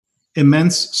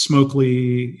immense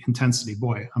smokely intensity.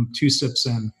 Boy, I'm 2 sips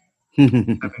in,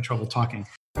 having trouble talking.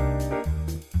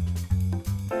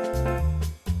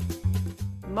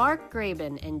 Mark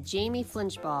Graban and Jamie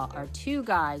Flinchball are 2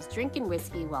 guys drinking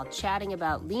whiskey while chatting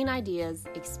about lean ideas,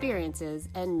 experiences,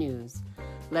 and news.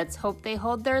 Let's hope they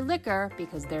hold their liquor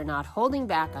because they're not holding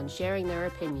back on sharing their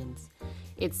opinions.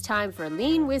 It's time for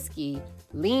Lean Whiskey,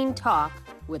 Lean Talk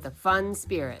with a fun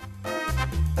spirit.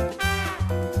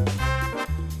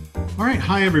 All right.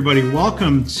 Hi, everybody.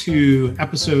 Welcome to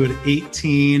episode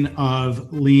 18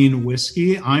 of Lean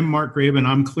Whiskey. I'm Mark Graban.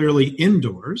 I'm clearly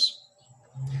indoors.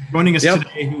 Joining us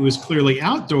today, who is clearly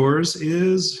outdoors,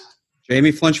 is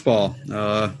Jamie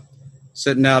Flinchball,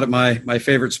 sitting out at my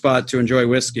favorite spot to enjoy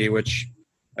whiskey, which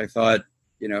I thought,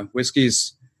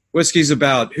 whiskey's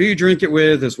about who you drink it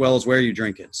with as well as where you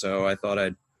drink it. So I thought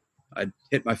I'd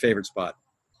hit my favorite spot.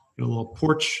 A little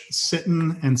porch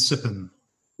sitting and sipping.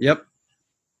 Yep.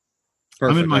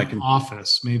 Perfect. I'm in my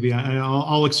office. Maybe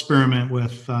I'll experiment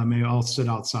with, maybe I'll sit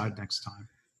outside next time.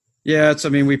 Yeah,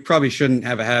 we probably shouldn't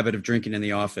have a habit of drinking in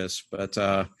the office, but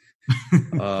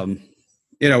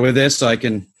with this, I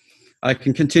can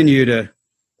continue to,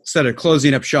 instead of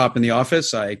closing up shop in the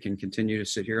office, I can continue to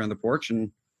sit here on the porch and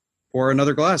pour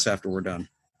another glass after we're done.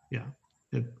 Yeah,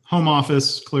 home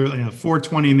office clearly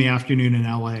 4:20 in the afternoon in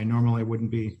LA. Normally, I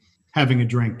wouldn't be having a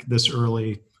drink this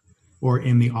early or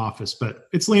in the office, but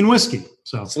it's lean whiskey.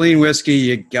 So it's lean whiskey.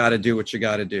 You got to do what you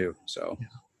got to do. So. Yeah.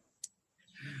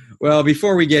 Well,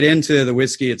 before we get into the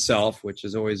whiskey itself, which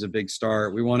is always a big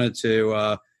start, we wanted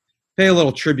to pay a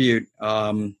little tribute.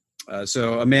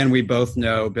 So a man we both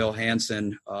know, Bill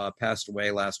Hansen, passed away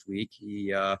last week.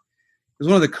 He was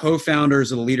one of the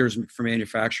co-founders of the Leaders for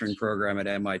Manufacturing program at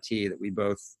MIT that we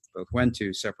both went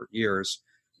to separate years,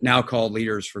 now called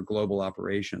Leaders for Global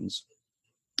Operations.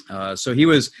 So he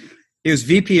was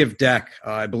VP of DEC,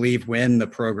 I believe, when the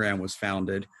program was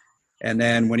founded. And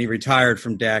then when he retired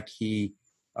from DEC, he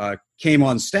came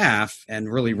on staff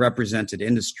and really represented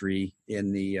industry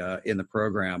in the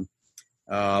program.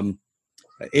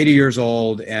 80 years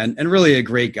old and really a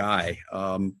great guy.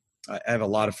 I have a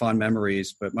lot of fond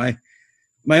memories, but my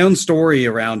own story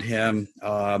around him.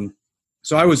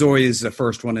 So I was always the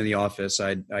first one in the office.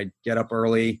 I'd get up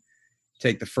early,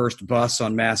 take the first bus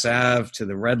on Mass Ave to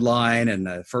the Red Line and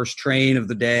the first train of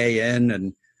the day in,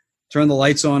 and turn the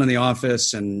lights on in the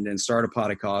office and start a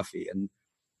pot of coffee. And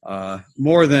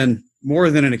more than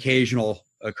an occasional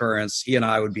occurrence, he and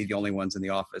I would be the only ones in the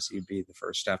office. He'd be the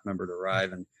first staff member to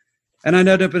arrive, and I'd end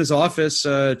up in his office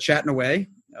chatting away,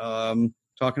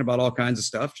 talking about all kinds of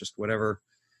stuff, just whatever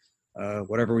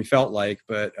we felt like.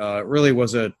 But really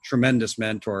was a tremendous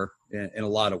mentor in a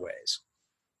lot of ways.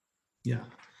 Yeah,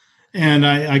 and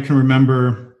I can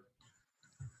remember,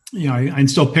 I can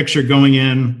still picture going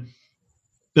in.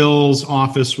 Bill's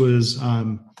office was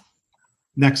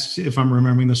next, if I'm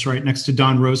remembering this right, next to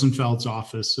Don Rosenfeld's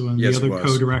office. So the other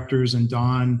co-directors and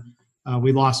Don,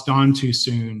 we lost Don too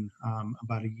soon,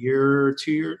 about 2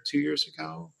 years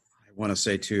ago. I want to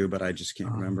say 2, but I just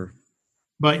can't remember.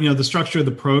 But, the structure of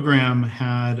the program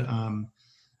had,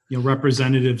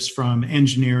 representatives from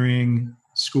engineering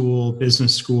school,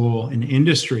 business school, and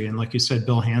industry. And like you said,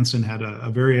 Bill Hansen had a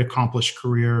very accomplished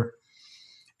career.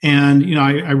 And,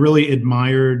 I really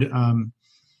admired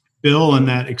Bill and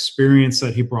that experience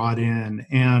that he brought in.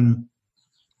 And,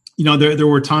 there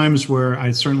were times where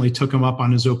I certainly took him up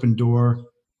on his open door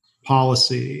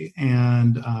policy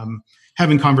and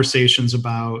having conversations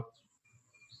about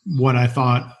what I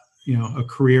thought, a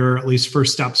career, at least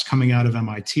first steps coming out of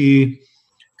MIT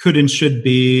could and should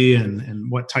be,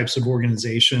 and what types of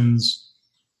organizations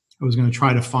I was going to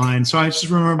try to find. So I just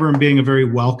remember him being a very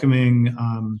welcoming,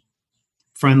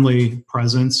 friendly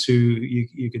presence who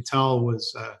you could tell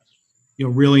was,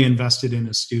 really invested in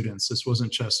his students. This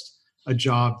wasn't just a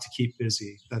job to keep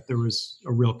busy, that there was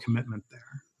a real commitment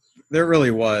there. There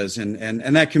really was. And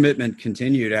that commitment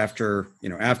continued after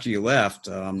you left.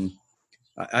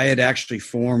 I had actually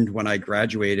formed, when I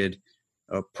graduated,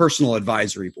 a personal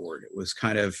advisory board. It was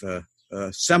kind of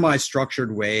a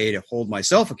semi-structured way to hold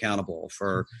myself accountable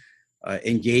for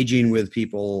engaging with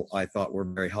people I thought were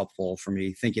very helpful for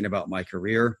me thinking about my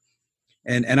career.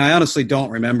 And I honestly don't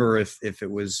remember if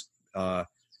it was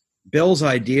Bill's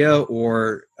idea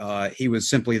or he was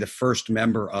simply the first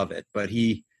member of it, but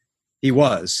he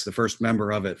was the first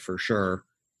member of it for sure.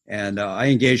 And I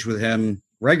engaged with him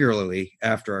regularly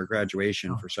after our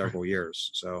graduation for several years.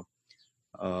 So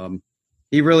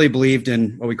he really believed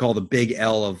in what we call the big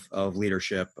L of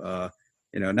leadership,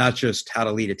 not just how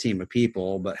to lead a team of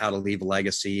people, but how to leave a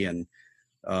legacy and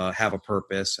have a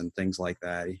purpose and things like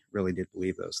that. He really did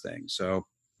believe those things. So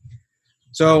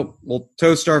So we'll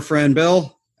toast our friend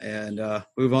Bill and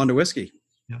move on to whiskey.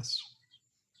 Yes.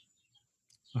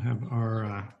 I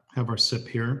have our sip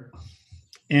here,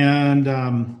 and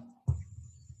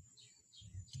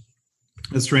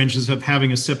as strange as of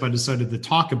having a sip, I decided to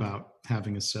talk about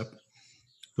having a sip.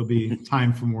 There'll be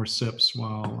time for more sips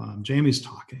while Jamie's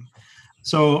talking.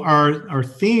 So our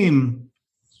theme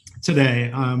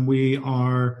today, we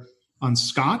are on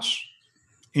Scotch,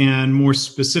 and more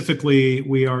specifically,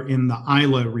 we are in the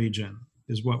Islay region,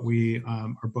 is what we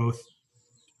are both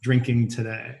drinking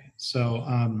today.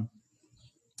 So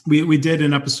we did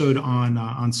an episode on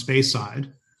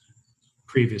Speyside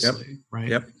previously, right?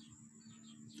 Yep.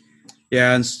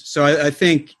 Yeah, and so I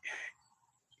think,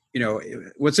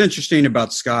 what's interesting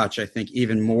about Scotch, I think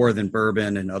even more than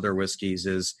bourbon and other whiskeys,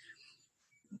 is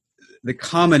the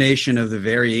combination of the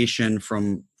variation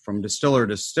from distiller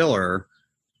to distiller,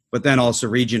 but then also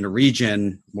region to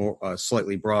region, more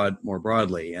more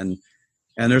broadly. And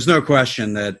there's no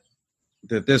question that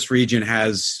this region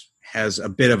has a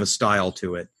bit of a style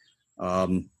to it.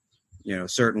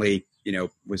 Certainly,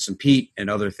 with some peat and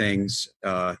other things,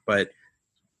 but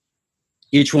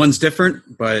each one's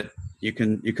different. But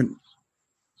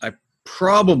I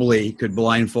probably could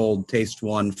blindfold taste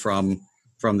one from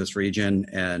this region,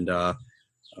 and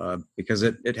because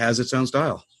it has its own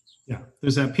style. Yeah,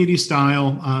 there's that peaty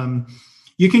style.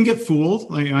 You can get fooled.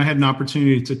 Like, I had an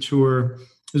opportunity to tour,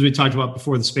 as we talked about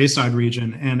before, the Speyside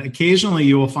region, and occasionally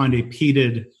you will find a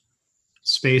peated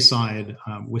Speyside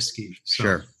whiskey. So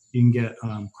sure. You can get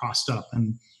crossed up.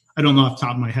 And I don't know off the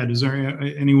top of my head, is there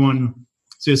anyone,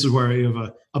 so this is where you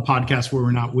have a podcast where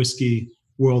we're not whiskey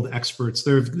world experts.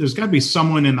 There's got to be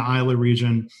someone in the Islay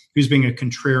region who's being a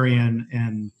contrarian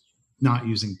and not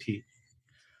using peat.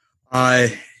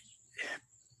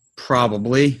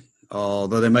 Probably,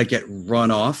 although they might get run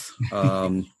off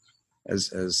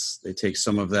as they take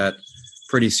some of that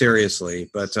pretty seriously.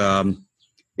 But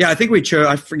yeah, I think we chose.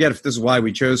 I forget if this is why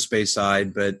we chose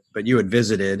Speyside, but you had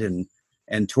visited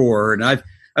and toured, and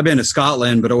I've been to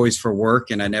Scotland, but always for work,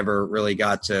 and I never really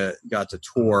got to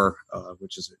tour,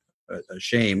 which is a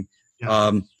shame.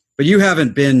 Yeah. But you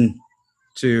haven't been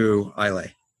to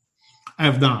Islay. I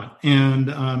have not. And,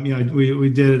 we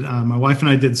did, my wife and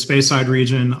I did Speyside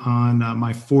region on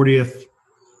my 40th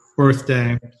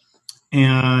birthday.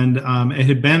 And it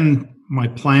had been my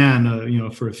plan,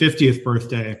 for a 50th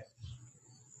birthday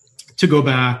to go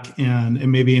back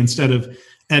and maybe instead of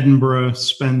Edinburgh,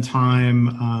 spend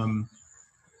time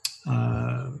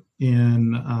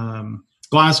in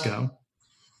Glasgow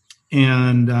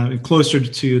and closer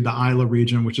to the Islay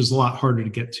region, which is a lot harder to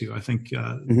get to. I think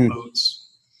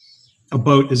a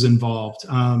boat is involved,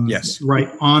 yes, right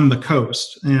on the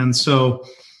coast. And so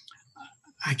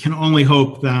I can only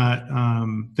hope that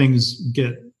things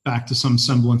get back to some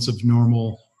semblance of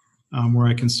normal, where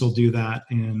I can still do that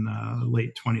in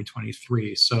late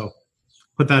 2023. So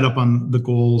put that up on the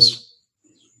goals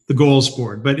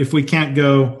board. But if we can't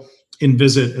go and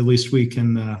visit, at least we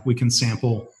can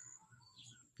sample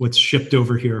what's shipped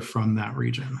over here from that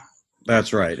region.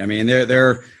 That's right. I mean,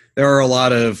 there are a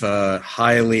lot of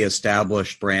highly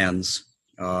established brands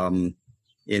in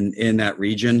that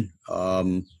region,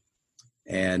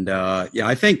 and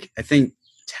I think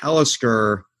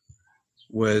Talisker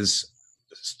was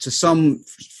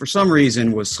for some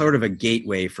reason was sort of a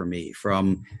gateway for me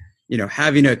from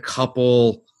having a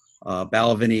couple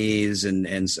Balvenies and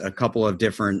a couple of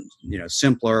different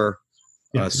simpler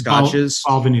scotches.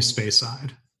 Balvenie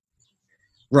Speyside.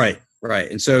 Right.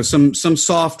 And so some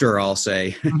softer, I'll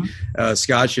say,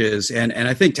 scotches. And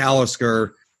I think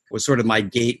Talisker was sort of my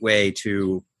gateway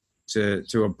to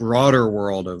a broader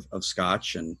world of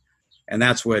scotch. And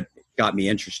that's what got me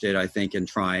interested, I think, in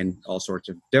trying all sorts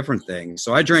of different things.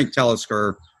 So I drank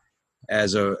Talisker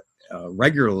as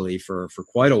regularly for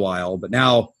quite a while, but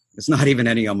now it's not even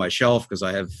any on my shelf because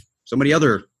I have so many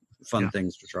other fun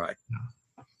things to try.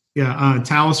 Yeah.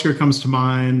 Talisker comes to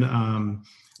mind,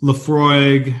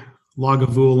 Laphroaig,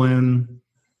 Lagavulin,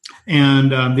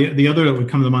 and the other that would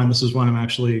come to mind, this is one I'm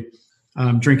actually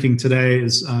drinking today,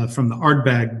 is from the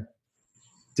Ardbeg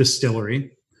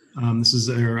distillery. This is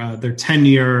their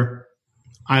 10-year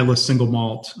Islay single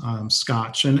malt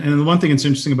scotch. And the one thing that's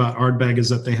interesting about Ardbeg is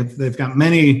that they've got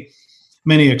many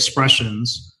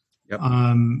expressions. Yep.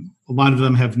 A lot of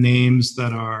them have names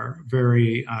that are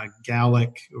very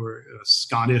Gaelic or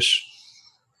Scottish.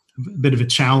 A bit of a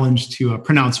challenge to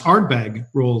pronounce. Ardbeg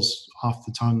rolls off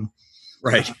the tongue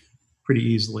right pretty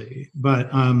easily. But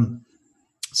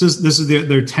so this is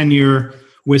their 10-year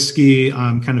whiskey,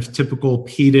 kind of typical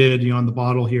peated. On the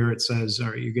bottle here it says,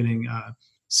 "Are you getting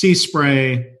sea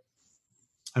spray?"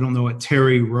 I don't know what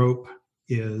terry rope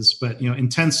is, but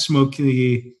intense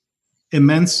smoky,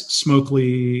 immense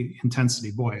smoky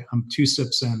intensity. Boy, I'm 2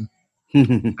 sips in,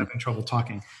 having trouble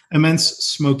talking. Immense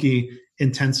smoky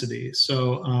intensity.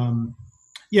 So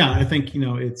I think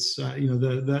it's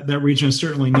that region is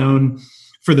certainly known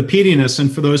for the peatiness.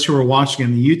 And for those who are watching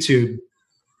on the YouTube,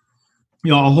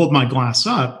 I'll hold my glass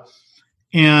up,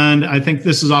 and I think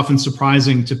this is often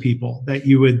surprising to people that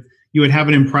you would have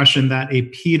an impression that a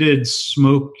peated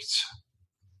smoked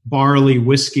barley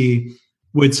whiskey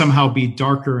would somehow be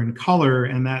darker in color,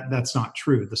 and that's not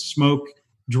true. The smoke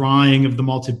drying of the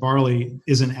malted barley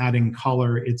isn't adding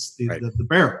color; it's the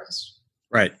barrels.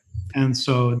 Right. And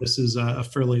so this is a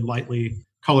fairly lightly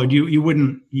colored.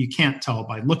 You can't tell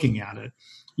by looking at it.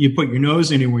 You put your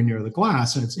nose anywhere near the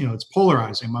glass, and it's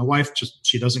polarizing. My wife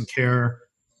she doesn't care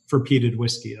for peated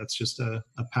whiskey. That's just a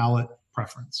palate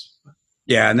preference.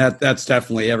 Yeah, and that's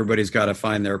definitely, everybody's got to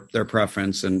find their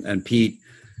preference, and peat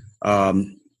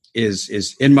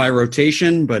is in my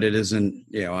rotation, but it isn't.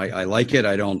 I like it.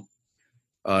 I don't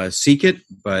seek it,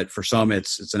 but for some,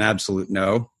 it's an absolute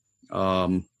no.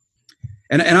 And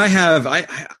I have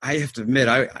to admit,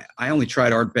 I only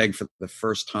tried Ardbeg for the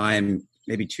first time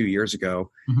maybe 2 years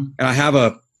ago, and I have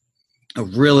a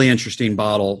really interesting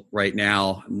bottle right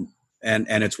now. And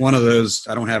it's one of those,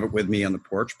 I don't have it with me on the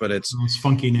porch, but it's those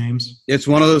funky names. It's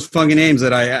one of those funky names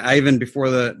that I even before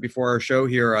our show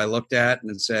here, I looked at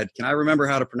and said, can I remember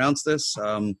how to pronounce this?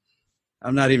 I'm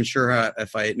not even sure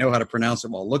if I know how to pronounce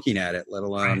it while looking at it, let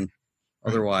alone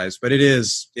otherwise, but it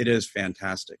is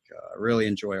fantastic. I really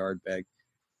enjoy Ardbeg.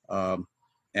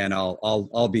 And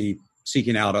I'll be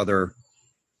seeking out other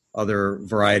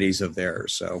varieties of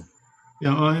theirs. So.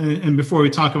 Yeah. And before we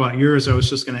talk about yours, I was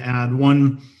just going to add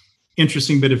one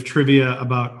interesting bit of trivia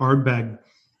about Ardbeg.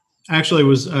 Actually, I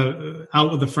was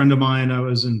out with a friend of mine. I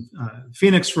was in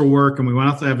Phoenix for work, and we went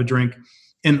out to have a drink.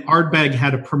 And Ardbeg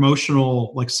had a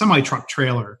promotional, semi-truck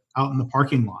trailer out in the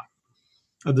parking lot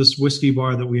of this whiskey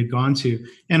bar that we had gone to.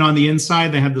 And on the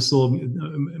inside, they had this little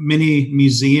mini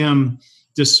museum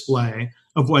display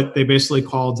of what they basically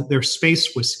called their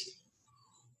space whiskey.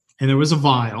 And there was a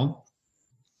vial.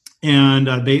 And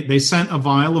they sent a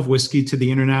vial of whiskey to the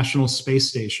International Space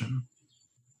Station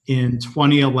in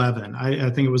 2011. I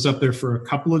think it was up there for a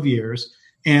couple of years.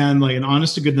 And an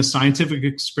honest to goodness scientific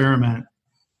experiment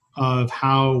of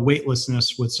how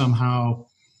weightlessness would somehow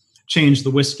change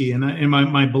the whiskey. And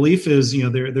my belief is,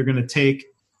 they're going to take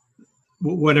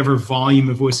whatever volume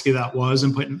of whiskey that was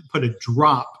and put a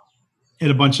drop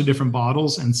in a bunch of different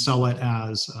bottles and sell it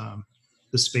as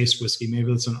the space whiskey. Maybe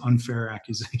that's an unfair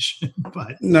accusation,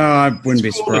 but no, I wouldn't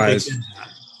be surprised.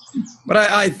 But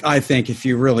I think if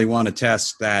you really want to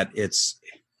test that, it's,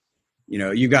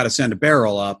 you got to send a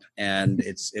barrel up, and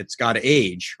it's got to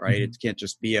age, right? Mm-hmm. It can't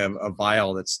just be a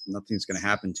vial that's nothing's going to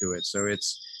happen to it. So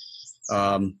it's,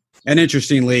 and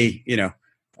interestingly,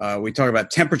 we talk about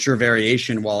temperature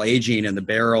variation while aging, and the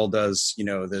barrel does,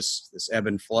 this ebb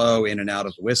and flow in and out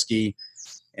of the whiskey.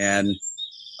 And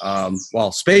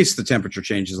while space, the temperature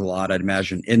changes a lot. I'd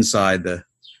imagine inside the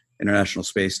International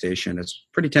Space Station, it's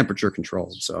pretty temperature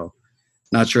controlled. So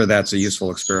not sure that's a useful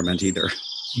experiment either.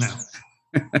 No.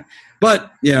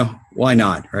 But, why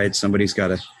not, right? Somebody's got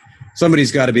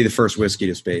to be the first whiskey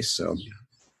to space. So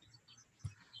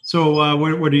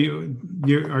what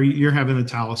are you're having the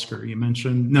Talisker? You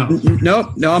mentioned no,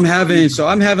 I'm having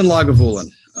Lagavulin.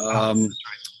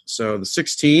 So the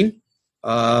 16,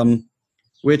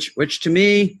 which to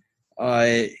me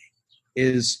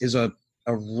is a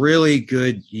really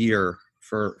good year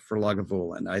for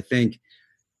Lagavulin. I think,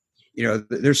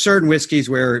 there's certain whiskeys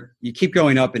where you keep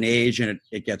going up in age and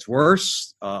it gets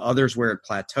worse. Others where it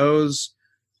plateaus,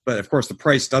 but of course the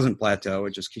price doesn't plateau.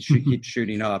 It just keeps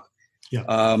shooting up.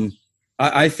 Yeah.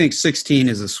 I think 16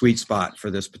 is a sweet spot for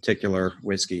this particular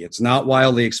whiskey. It's not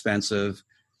wildly expensive.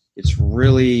 It's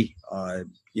really,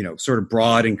 sort of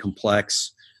broad and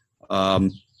complex.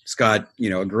 It's got,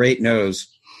 a great nose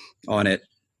on it.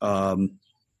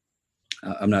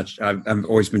 I've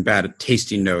always been bad at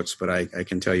tasting notes, but I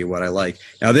can tell you what I like.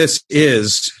 Now, this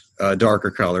is a darker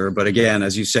color, but again,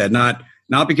 as you said, not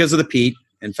because of the peat.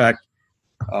 In fact,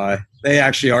 they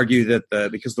actually argue that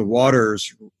because the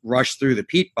waters rush through the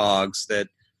peat bogs, that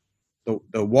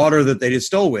the water that they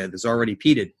distill with is already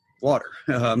peated water.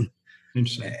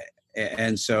 Interesting.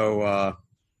 And so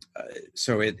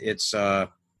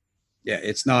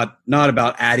it's not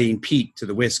about adding peat to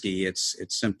the whiskey. It's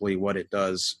simply what it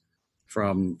does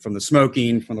from the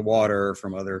smoking, from the water,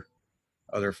 from other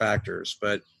factors.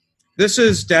 But this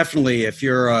is definitely, if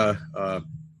you're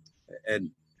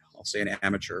and I'll say an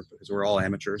amateur because we're all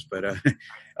amateurs, but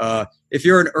if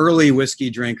you're an early whiskey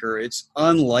drinker, it's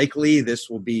unlikely this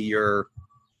will be your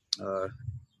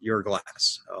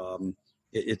glass.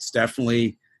 It's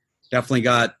definitely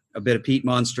got a bit of peat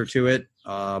monster to it.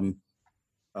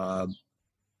 But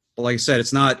like I said,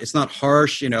 it's not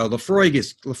harsh.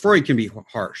 Lefroy can be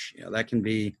harsh. That can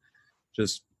be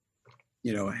just,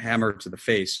 hammer to the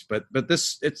face. But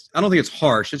this, I don't think it's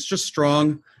harsh. It's just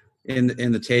strong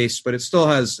in the taste, but it still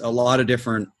has a lot of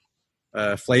different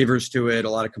flavors to it, a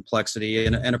lot of complexity,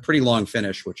 and a pretty long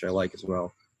finish, which I like as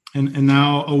well. And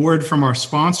now a word from our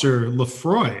sponsor,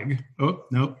 Lefroy. Oh,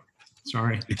 no,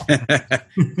 sorry.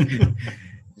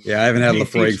 Yeah, I haven't had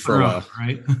Lefroy for a while.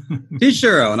 Right?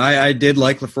 T-Churro, and I did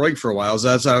like Lefroy for a while.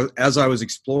 As I was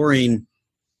exploring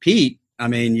peat, I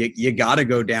mean, you got to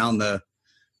go down the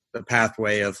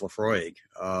pathway of Lefroy.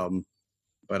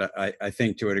 But I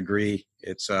think to a degree,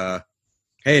 it's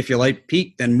hey, if you like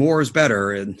peat, then more is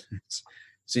better, and it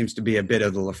seems to be a bit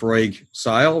of the Lefroy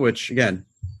style. Which again,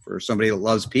 for somebody that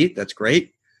loves peat, that's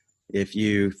great. If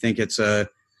you think it's a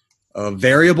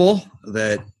variable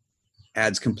that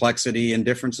adds complexity and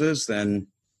differences, then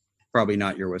probably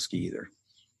not your whiskey either.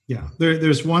 Yeah,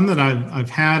 there's one that I've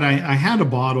had. I had a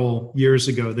bottle years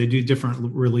ago. They do different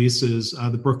releases.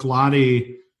 The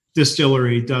Bruichladdich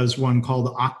distillery does one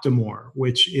called Octomore,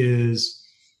 which is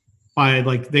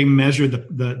they measure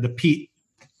the peat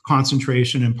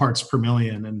concentration in parts per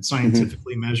million and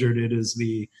scientifically measured it as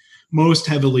the most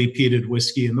heavily peated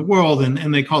whiskey in the world.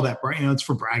 And they call that, it's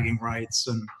for bragging rights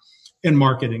and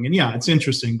marketing. And yeah, it's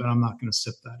interesting, but I'm not going to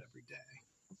sip that every day.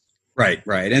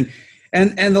 Right.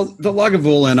 And the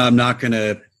Lagavulin, I'm not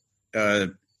going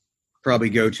to probably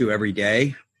go to every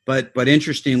day, but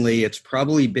interestingly, it's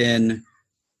probably been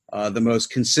the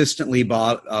most consistently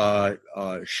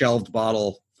shelved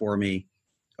bottle for me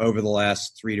over the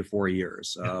last 3 to 4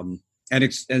 years.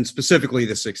 And specifically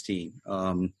the 16.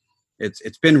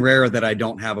 It's been rare that I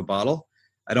don't have a bottle.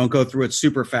 I don't go through it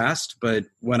super fast, but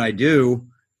when I do,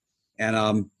 and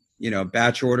I'm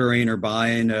batch ordering or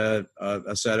buying a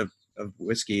set of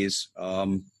whiskeys,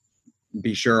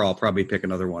 be sure I'll probably pick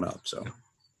another one up. So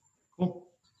cool.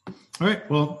 All right.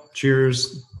 Well,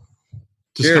 cheers.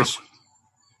 Cheers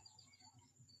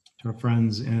to our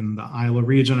friends in the Isla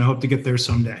region. I hope to get there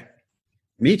someday.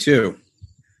 Me too.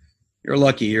 You're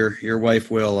lucky. Your wife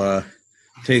will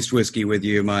taste whiskey with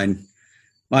you. Mine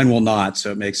will not.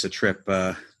 So it makes the trip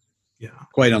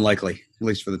quite unlikely, at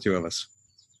least for the two of us.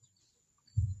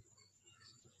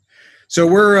 So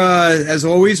we're, as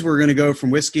always, we're going to go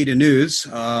from whiskey to news.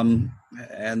 And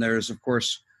there's, of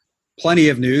course, plenty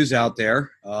of news out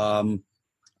there to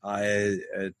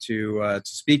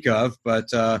speak of. But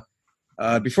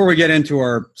before we get into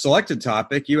our selected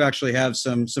topic, you actually have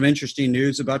some interesting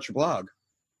news about your blog.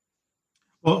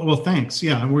 Well, thanks.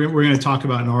 Yeah, we're going to talk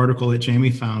about an article that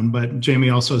Jamie found, but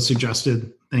Jamie also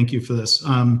suggested, thank you for this,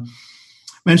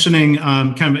 mentioning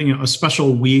kind of a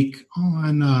special week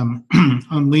on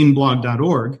on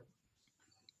leanblog.org.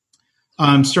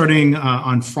 Starting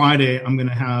on Friday, I'm going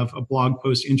to have a blog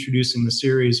post introducing the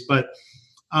series. But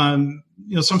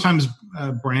sometimes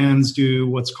brands do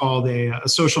what's called a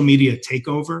social media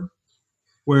takeover,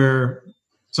 where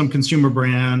some consumer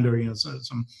brand or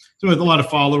some with a lot of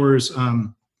followers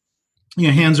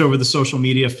hands over the social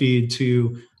media feed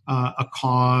to a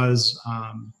cause.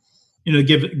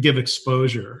 Give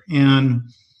exposure. And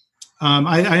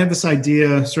I had this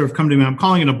idea sort of come to me. I'm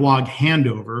calling it a blog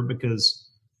handover because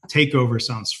takeover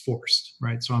sounds forced,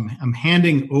 right? So I'm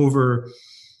handing over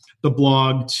the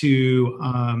blog to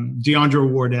Deandra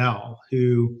Wardell,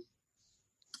 who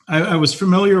I was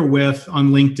familiar with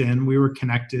on LinkedIn. We were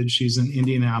connected. She's in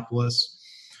Indianapolis.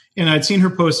 And I'd seen her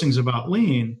postings about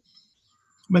lean.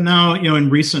 But now, in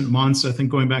recent months, I think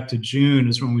going back to June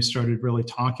is when we started really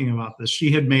talking about this.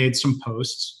 She had made some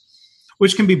posts,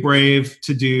 which can be brave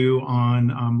to do on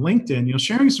LinkedIn,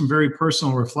 sharing some very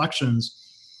personal reflections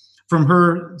from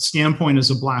her standpoint as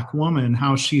a Black woman,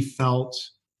 how she felt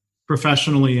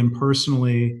professionally and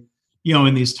personally,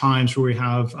 in these times where we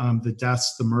have the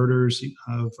deaths, the murders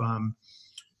of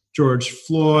George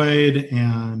Floyd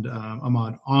and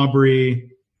Ahmaud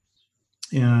Arbery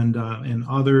and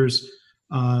others.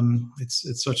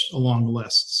 It's such a long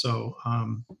list. So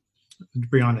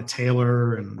Breonna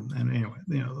Taylor and anyway,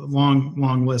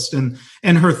 long list and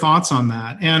her thoughts on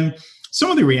that. And some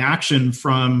of the reaction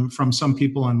from some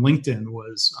people on LinkedIn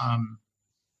was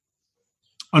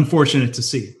unfortunate to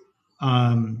see.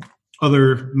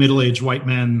 Other middle-aged white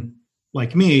men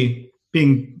like me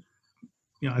being,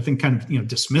 I think kind of,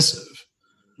 dismissive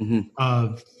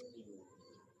of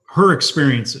her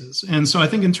experiences. And so I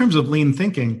think in terms of lean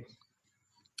thinking,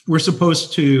 we're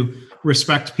supposed to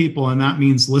respect people, and that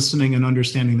means listening and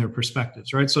understanding their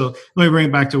perspectives, right? So let me bring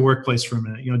it back to workplace for a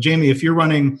minute. Jamie, if you're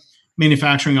running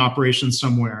manufacturing operations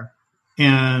somewhere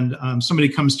and somebody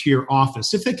comes to your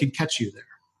office, if they could catch you there,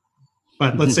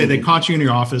 but let's say they caught you in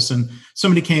your office and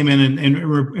somebody came in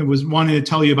and was wanting to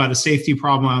tell you about a safety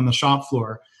problem on the shop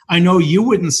floor, I know you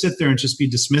wouldn't sit there and just be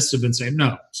dismissive and say,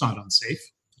 no, it's not unsafe.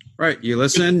 Right. You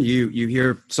listen, you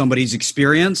hear somebody's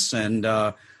experience, and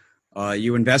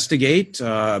you investigate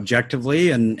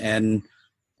objectively and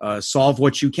solve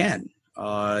what you can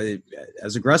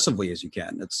as aggressively as you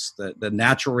can. It's the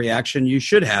natural reaction you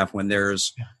should have when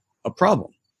there's a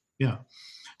problem. Yeah.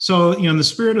 So, in the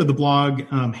spirit of the blog,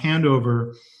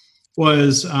 handover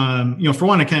was, for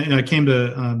one, I came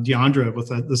to Deandra with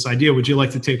this idea. Would you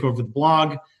like to take over the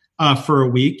blog for a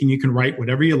week, and you can write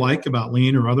whatever you like about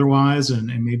lean or otherwise, and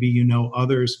maybe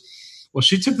others. Well,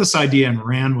 she took this idea and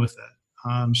ran with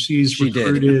it. She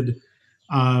recruited,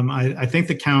 I think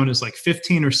the count is like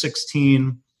 15 or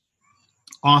 16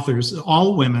 authors,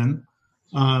 all women,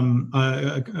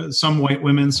 some white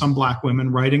women, some black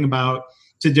women, writing about,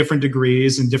 to different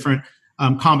degrees and different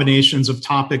combinations of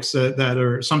topics that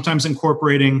are sometimes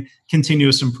incorporating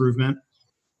continuous improvement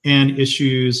and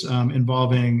issues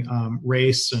involving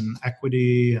race and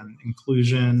equity and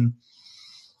inclusion.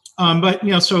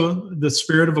 So the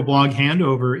spirit of a blog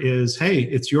handover is, hey,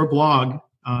 it's your blog,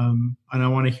 and I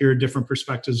want to hear different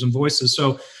perspectives and voices.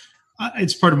 So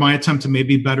it's part of my attempt to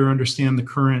maybe better understand the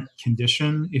current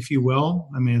condition, if you will.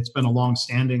 I mean, it's been a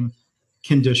long-standing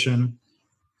condition.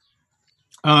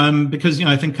 Because,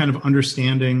 I think kind of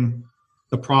understanding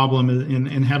the problem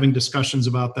and having discussions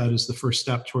about that is the first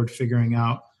step toward figuring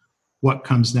out what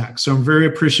comes next. So I'm very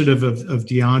appreciative of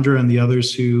Deandra and the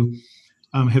others who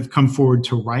have come forward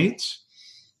to write.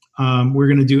 We're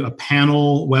going to do a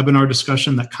panel webinar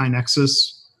discussion that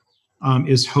KaiNexus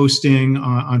is hosting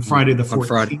on Friday the 14th. On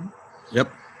Friday.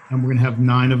 Yep. And we're going to have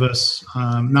 9 of us,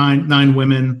 nine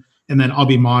women, and then I'll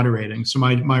be moderating. So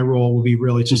my role will be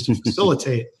really just to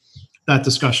facilitate that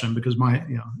discussion, because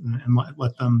and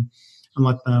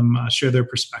let them share their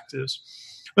perspectives.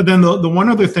 But then the one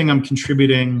other thing I'm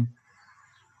contributing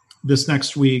this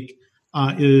next week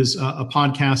is a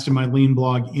podcast in my Lean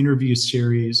blog interview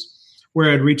series,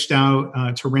 where I'd reached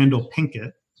out to Randall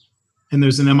Pinkett, and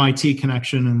there's an MIT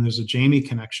connection and there's a Jamie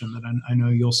connection that I know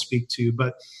you'll speak to.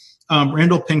 But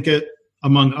Randall Pinkett,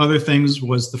 among other things,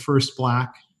 was the first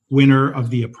Black winner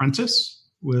of The Apprentice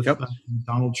with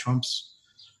Donald Trump's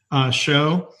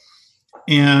show,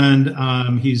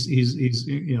 and he's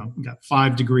got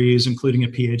 5 degrees, including a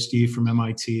PhD from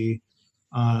MIT.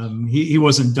 He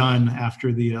wasn't done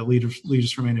after the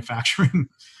Leaders for Manufacturing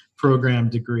program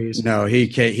degrees. No,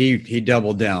 he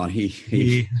doubled down.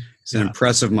 He's an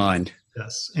impressive mind.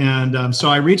 Yes, and so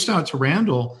I reached out to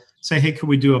Randall, say, hey, could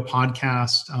we do a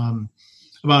podcast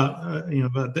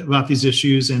about these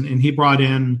issues? And he brought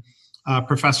in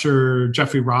Professor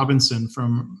Jeffrey Robinson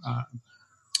from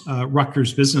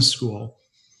Rutgers Business School,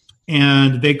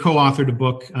 and they co-authored a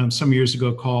book some years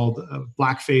ago called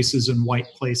Black Faces in White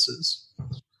Places.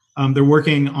 They're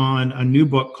working on a new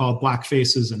book called Black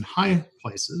Faces in High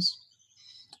Places.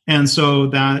 And so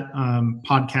that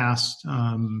podcast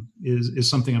is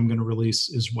something I'm going to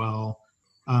release as well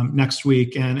next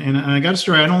week. And I got a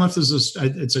story. I don't know if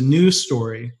it's a news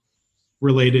story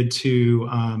related to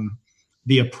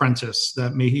The Apprentice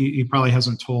that he probably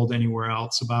hasn't told anywhere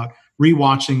else, about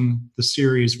rewatching the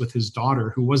series with his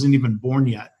daughter, who wasn't even born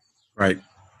yet, right,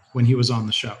 when he was on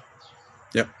the show.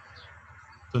 Yep.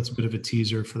 So it's a bit of a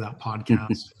teaser for that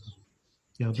podcast.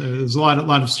 There's a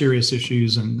lot of serious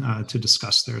issues and to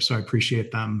discuss there. So I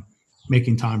appreciate them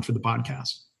making time for the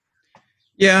podcast.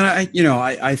 Yeah,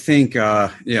 I think so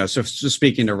just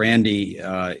speaking to Randy,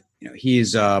 he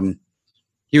was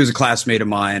a classmate of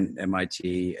mine at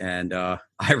MIT, and I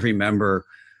remember.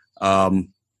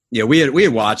 We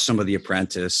had watched some of The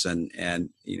Apprentice, and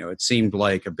it seemed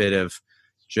like a bit of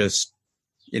just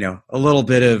a little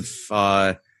bit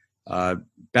of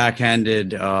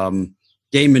backhanded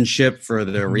gamemanship for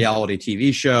the reality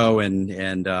TV show, and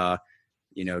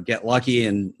get lucky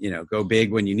and go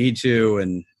big when you need to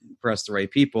and impress the right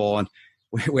people. And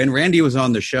when Randy was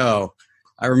on the show,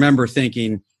 I remember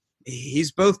thinking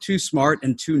he's both too smart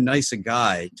and too nice a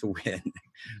guy to win.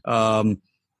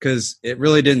 Because it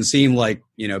really didn't seem like,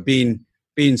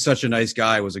 being such a nice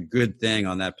guy was a good thing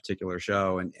on that particular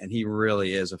show. And he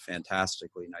really is a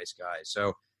fantastically nice guy.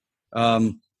 So,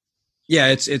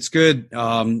 it's good.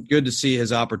 Good to see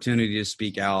his opportunity to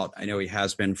speak out. I know he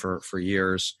has been for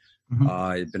years.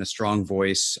 Mm-hmm. He's been a strong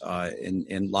voice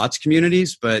in lots of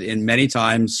communities, but in many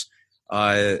times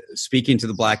speaking to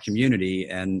the Black community,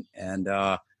 and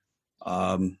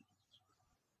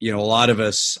you know, a lot of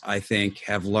us, I think,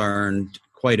 have learned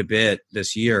quite a bit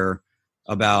this year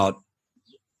about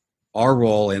our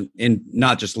role in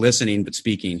not just listening but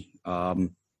speaking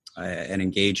and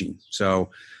engaging. So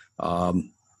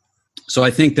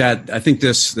I think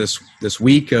this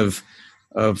week of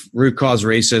root cause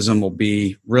racism will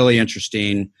be really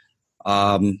interesting.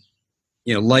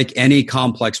 You know, like any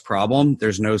complex problem,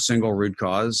 there's no single root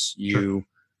cause. You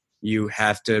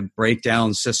have to break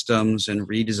down systems and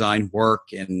redesign work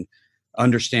and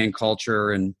understand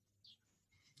culture and,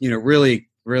 you know, really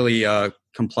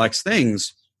complex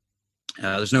things.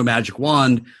 There's no magic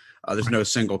wand. There's no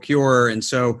single cure. And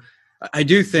so I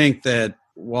do think that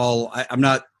while I'm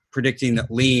not predicting that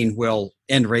lean will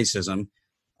end racism,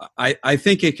 I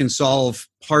think it can solve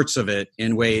parts of it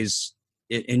in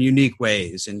unique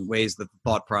ways, in ways that the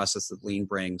thought process that lean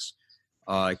brings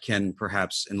can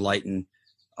perhaps enlighten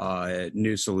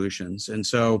new solutions. And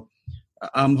so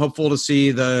I'm hopeful to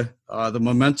see the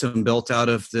momentum built out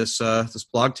of this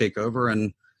blog takeover,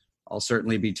 and I'll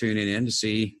certainly be tuning in to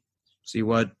see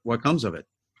what comes of it.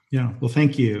 Yeah, well,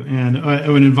 thank you. And I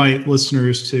would invite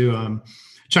listeners to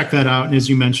check that out. And as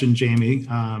you mentioned, Jamie,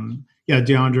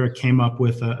 Deandra came up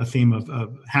with a theme of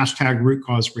hashtag root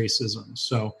cause racism.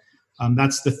 So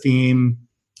that's the theme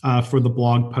for the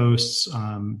blog posts.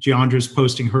 Deandra's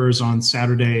posting hers on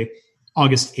Saturday,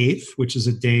 August 8th, which is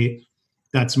a date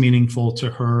that's meaningful to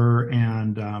her.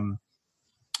 And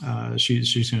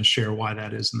she's going to share why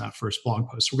that is in that first blog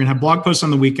post. So we're going to have blog posts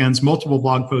on the weekends, multiple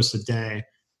blog posts a day,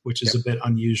 which is a bit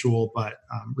unusual, but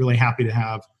I'm really happy to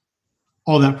have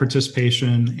all that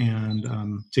participation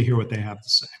and to hear what they have to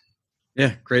say.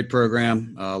 Yeah, great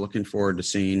program. Looking forward to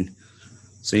seeing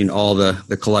all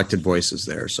the collected voices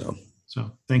there. So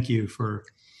thank you for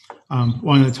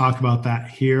wanting to talk about that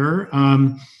here.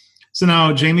 So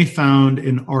now Jamie found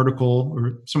an article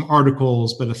or some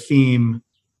articles, but a theme.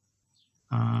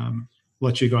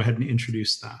 Let you go ahead and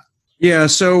introduce that. Yeah.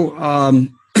 So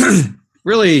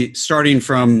really starting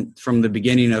from the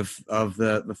beginning of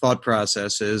the thought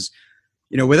process is,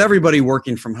 you know, with everybody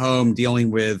working from home,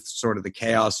 dealing with sort of the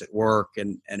chaos at work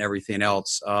and everything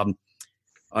else,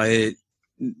 I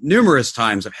numerous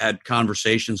times I've had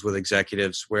conversations with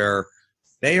executives where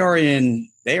they are in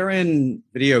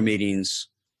video meetings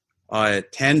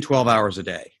 10, 12 hours a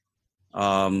day.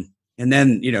 And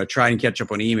then, you know, try and catch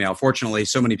up on email. Fortunately,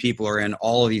 so many people are in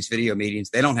all of these video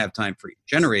meetings. They don't have time for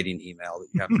generating email that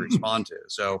you have to respond to.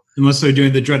 So unless they're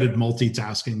doing the dreaded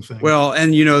multitasking thing. Well,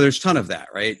 and, you know, there's a ton of that,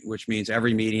 right? Which means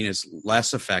every meeting is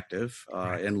less effective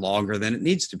and longer than it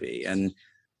needs to be. And,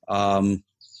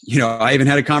 you know, I even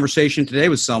had a conversation today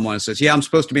with someone who says, yeah, I'm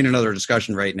supposed to be in another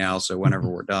discussion right now. So whenever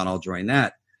we're done, I'll join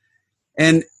that.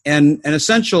 And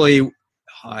essentially,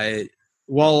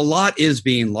 while a lot is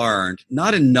being learned,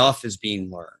 not enough is being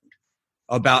learned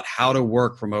about how to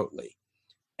work remotely.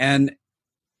 And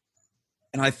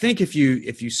I think if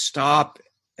you stop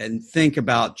and think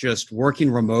about just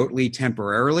working remotely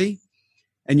temporarily,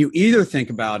 and you either think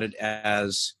about it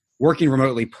as working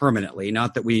remotely permanently,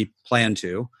 not that we plan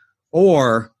to,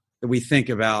 or that we think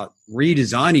about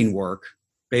redesigning work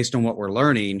based on what we're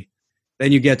learning,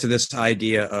 then you get to this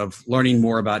idea of learning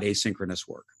more about asynchronous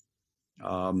work.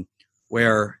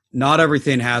 Where not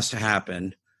everything has to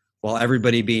happen while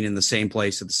everybody being in the same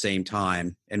place at the same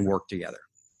time and work together.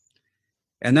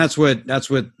 And that's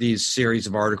what these series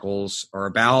of articles are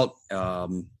about.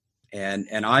 And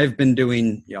I've been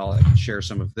doing, I'll share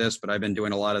some of this, but I've been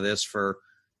doing a lot of this for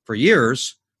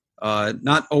years.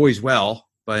 Not always well,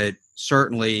 but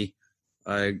certainly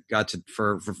got to,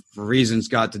 for reasons,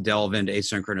 got to delve into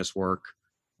asynchronous work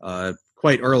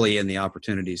quite early in the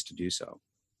opportunities to do so.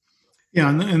 Yeah,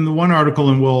 and the one article,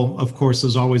 and we'll, of course,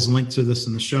 as always, link to this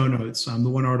in the show notes. The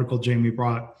one article Jamie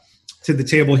brought to the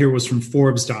table here was from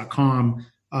Forbes.com.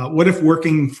 What if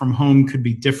working from home could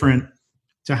be different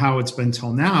to how it's been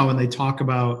till now? And they talk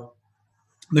about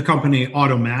the company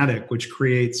Automattic, which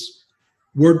creates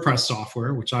WordPress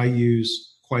software, which I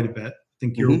use quite a bit. I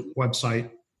think your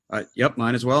website. Yep,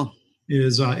 mine as well.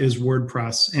 Is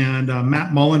WordPress. And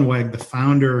Matt Mullenweg, the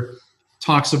founder,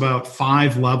 talks about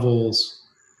 5 levels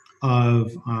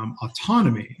of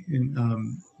autonomy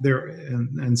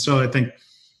and so I think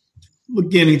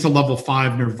getting to level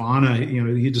 5 nirvana,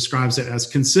 he describes it as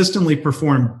consistently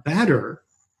perform better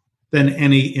than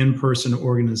any in-person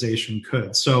organization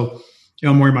could. So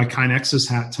I'm wearing my KaiNexus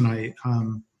hat tonight,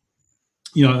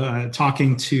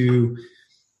 talking to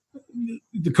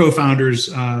the co-founders,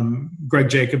 Greg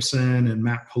Jacobson and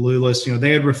Matt Palulis.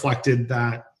 They had reflected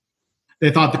that they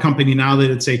thought the company, now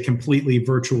that it's a completely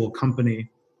virtual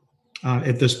company,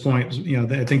 at this point.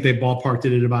 I think they ballparked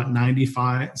it at about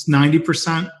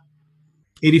 90%,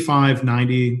 85,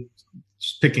 90,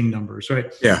 just picking numbers,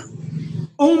 right? Yeah.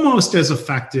 Almost as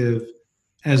effective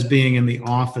as being in the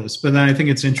office. But then I think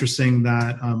it's interesting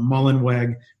that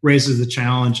Mullenweg raises the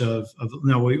challenge of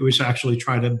no, we should actually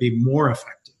try to be more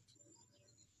effective.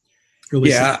 Or at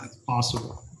least it's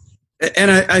possible.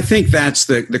 And I think that's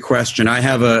the question. I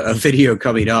have a video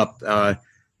coming up.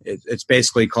 It's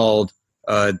basically called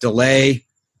Delay,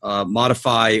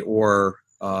 Modify, or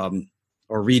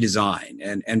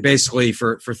Redesign. And basically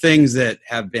for things that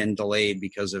have been delayed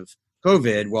because of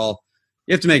COVID, well,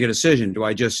 you have to make a decision. Do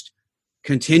I just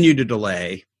continue to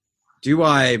delay? Do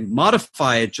I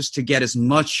modify it just to get as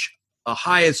much, a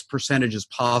highest percentage as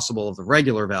possible of the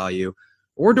regular value?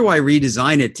 Or do I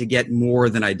redesign it to get more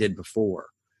than I did before?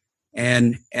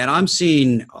 And I'm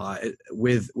seeing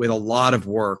with a lot of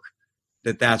work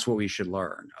that's what we should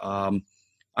learn.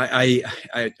 I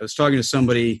was talking to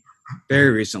somebody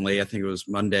very recently, I think it was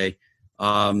Monday.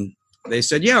 They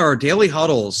said, yeah, our daily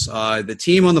huddles, the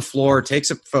team on the floor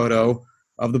takes a photo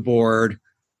of the board.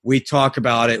 We talk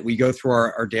about it. We go through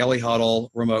our daily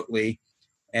huddle remotely,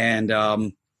 and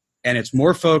it's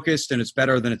more focused and it's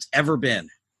better than it's ever been.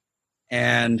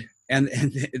 And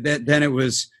then it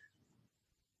was,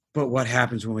 but what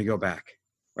happens when we go back,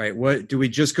 right? What do we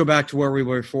just go back to where we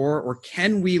were before, or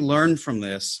can we learn from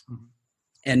this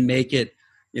and make it,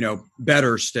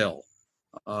 better still?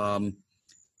 And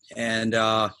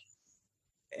I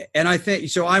think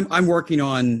so. I'm working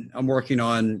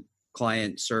on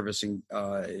client servicing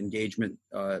engagement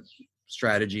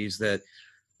strategies that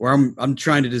where I'm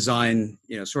trying to design,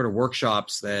 sort of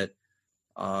workshops that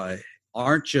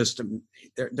aren't just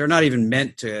they're not even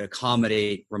meant to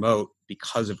accommodate remote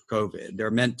because of COVID.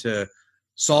 They're meant to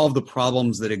solve the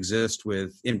problems that exist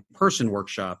with in-person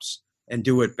workshops and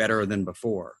do it better than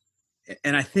before.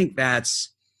 And I think that's,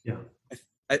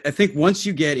 I think once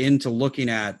you get into looking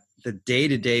at the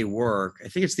day-to-day work, I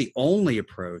think it's the only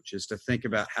approach is to think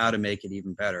about how to make it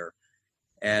even better.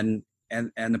 And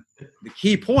the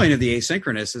key point of the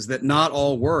asynchronous is that not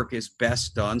all work is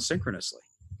best done synchronously.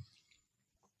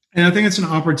 And I think it's an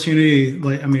opportunity.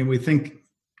 We think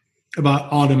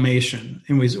about automation,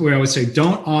 and we always say,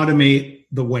 don't automate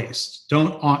the waste.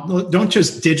 Don't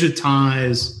just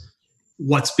digitize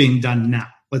what's being done now.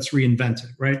 Let's reinvent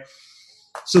it, right?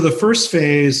 So the first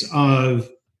phase of,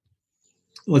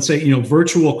 let's say,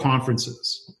 virtual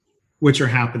conferences, which are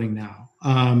happening now.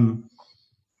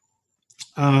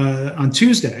 On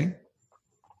Tuesday,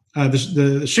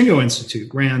 the Shingo Institute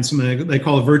ran something they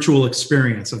call a virtual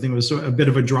experience. I think it was a bit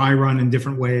of a dry run in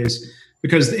different ways,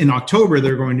 because in October,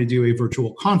 they're going to do a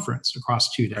virtual conference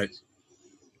across 2 days. Right.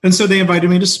 And so they invited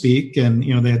me to speak, and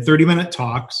they had 30-minute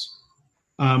talks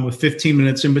with 15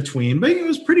 minutes in between, but it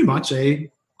was pretty much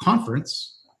a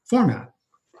conference format.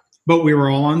 But we were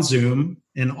all on Zoom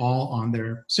and all on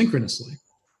there synchronously.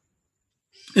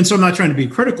 And so I'm not trying to be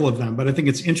critical of them, but I think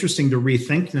it's interesting to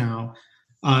rethink now,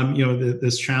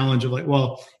 this challenge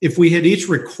of if we had each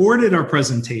recorded our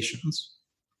presentations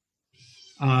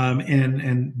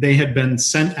and they had been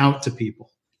sent out to people,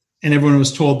 and everyone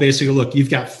was told basically, look, you've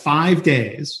got 5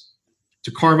 days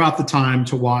to carve out the time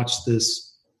to watch this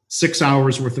 6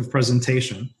 hours worth of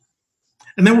presentation.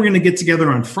 And then we're going to get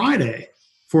together on Friday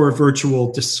for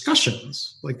virtual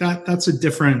discussions. That's a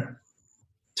different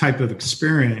type of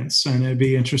experience. And it'd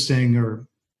be interesting, or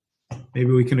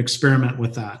maybe we can experiment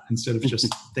with that instead of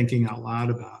just thinking out loud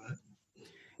about it.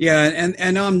 Yeah.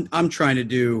 And I'm trying to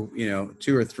do,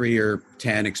 2 or 3 or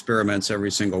 10 experiments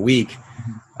every single week.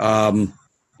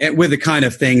 And with the kind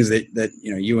of things that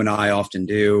you and I often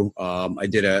do. I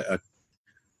did a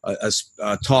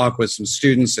talk with some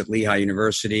students at Lehigh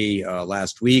University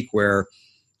last week, where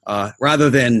rather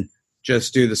than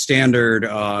just do the standard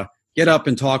get up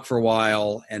and talk for a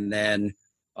while and then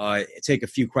take a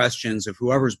few questions of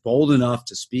whoever's bold enough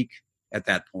to speak at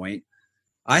that point,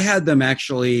 I had them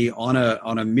actually on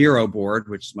a Miro board,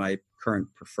 which is my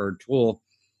current preferred tool.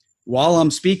 While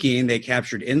I'm speaking, they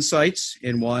captured insights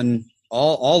in one.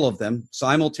 All of them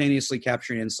simultaneously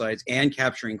capturing insights and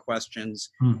capturing questions.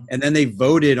 And then they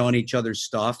voted on each other's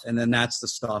stuff. And then that's the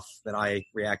stuff that I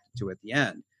reacted to at the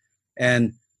end.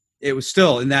 And it was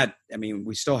still in that,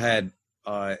 we still had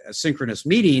a synchronous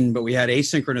meeting, but we had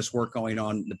asynchronous work going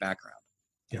on in the background.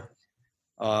 Yeah.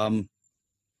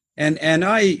 And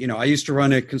I used to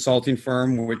run a consulting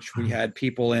firm, which we had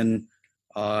people in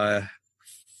 3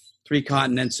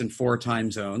 continents and 4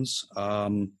 time zones.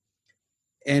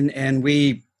 And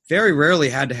we very rarely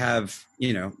had to have,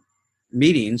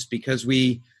 meetings, because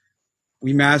we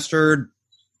mastered,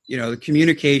 the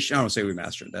communication. I don't say we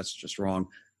mastered, that's just wrong.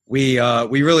 we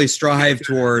really strive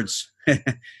towards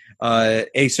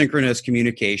asynchronous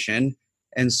communication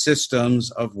and systems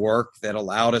of work that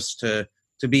allowed us to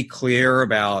be clear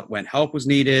about when help was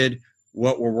needed,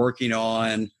 what we're working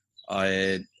on,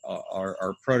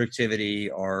 our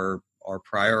productivity, our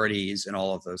priorities, and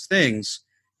all of those things.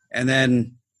 And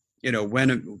then,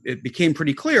 when it became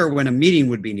pretty clear when a meeting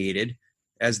would be needed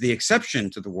as the exception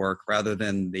to the work rather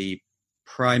than the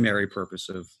primary purpose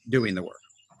of doing the work.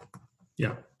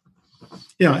 Yeah.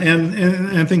 Yeah.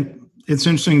 And I think it's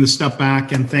interesting to step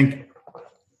back and think,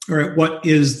 all right, what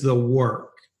is the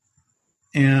work?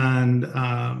 And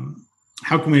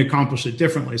how can we accomplish it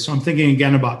differently? So I'm thinking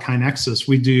again about KaiNexus.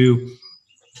 We do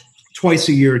twice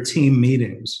a year team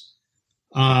meetings.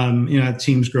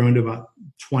 Team's grown to about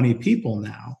 20 people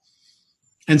now.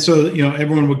 And so,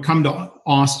 everyone would come to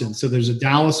Austin. So there's a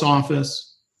Dallas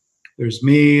office, there's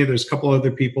me, there's a couple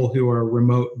other people who are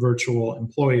remote virtual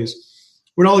employees.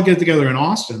 We'd all get together in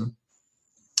Austin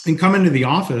and come into the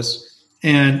office,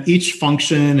 and each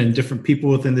function and different people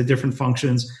within the different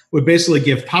functions would basically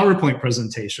give PowerPoint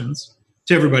presentations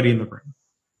to everybody in the room.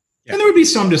 Yeah. And there would be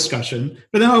some discussion,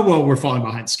 but then, we're falling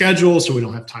behind schedule, so we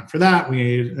don't have time for that.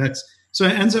 So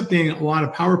it ends up being a lot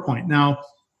of PowerPoint. Now,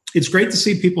 it's great to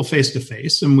see people face to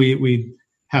face, and we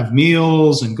have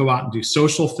meals and go out and do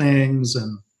social things,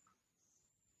 and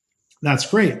that's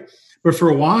great. But for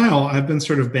a while, I've been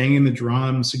sort of banging the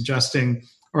drum, suggesting,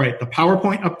 all right, the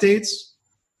PowerPoint updates,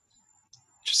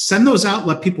 just send those out,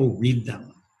 let people read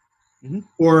them. Mm-hmm.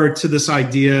 Or to this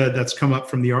idea that's come up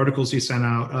from the articles you sent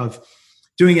out of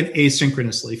doing it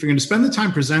asynchronously. If you're going to spend the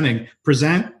time presenting,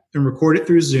 present and record it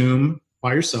through Zoom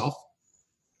by yourself,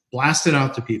 blast it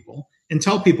out to people, and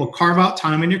tell people, carve out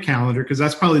time in your calendar, because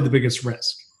that's probably the biggest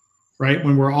risk, right?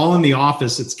 When we're all in the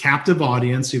office, it's captive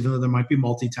audience, even though there might be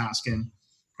multitasking.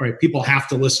 All right, people have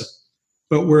to listen.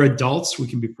 But we're adults. We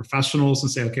can be professionals and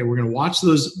say, okay, we're going to watch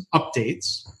those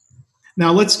updates.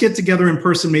 Now let's get together in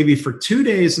person maybe for 2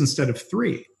 days instead of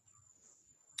 3.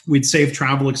 We'd save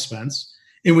travel expense,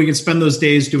 and we can spend those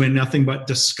days doing nothing but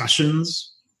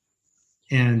discussions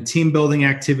and team building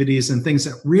activities and things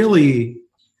that really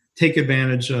take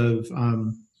advantage of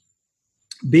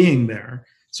being there.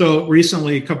 So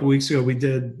recently, a couple of weeks ago, we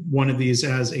did one of these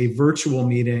as a virtual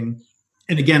meeting.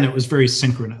 And again, it was very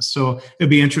synchronous. So it'd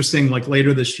be interesting, like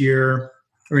later this year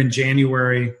or in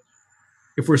January,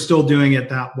 if we're still doing it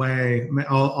that way,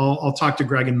 I'll talk to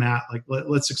Greg and Matt, like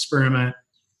let's experiment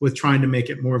with trying to make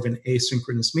it more of an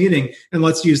asynchronous meeting. And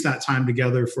let's use that time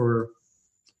together for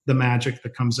the magic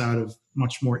that comes out of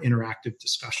much more interactive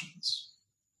discussions.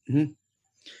 Mm-hmm.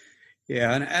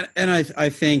 Yeah, and I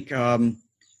think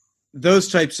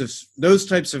those types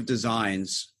of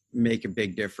designs make a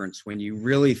big difference when you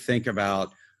really think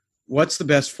about what's the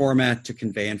best format to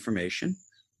convey information,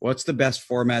 what's the best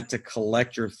format to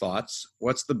collect your thoughts,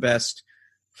 what's the best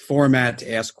format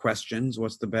to ask questions,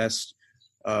 what's the best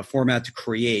format to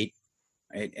create,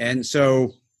 right? And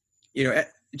so,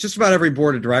 just about every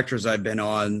board of directors I've been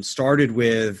on started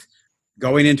with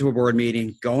going into a board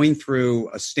meeting, going through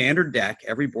a standard deck.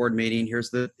 Every board meeting, here's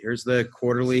the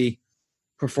quarterly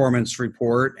performance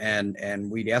report, and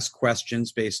we'd ask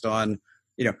questions based on,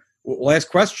 we'll ask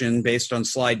question based on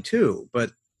slide 2,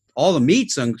 but all the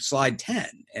meat's on slide 10.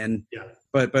 And yeah.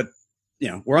 but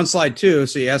we're on slide 2,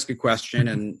 so you ask a question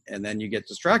and then you get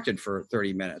distracted for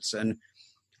 30 minutes. And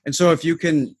so if you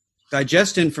can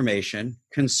digest information,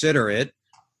 consider it,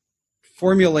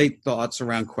 formulate thoughts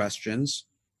around questions,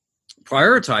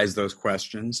 prioritize those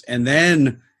questions, and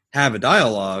then have a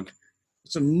dialogue,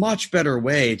 it's a much better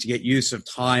way to get use of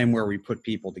time where we put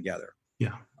people together.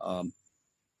 Yeah. I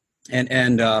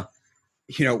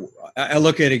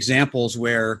look at examples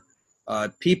where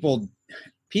people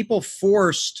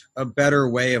forced a better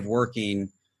way of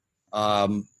working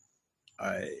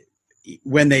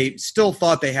when they still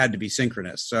thought they had to be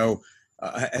synchronous. So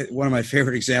one of my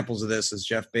favorite examples of this is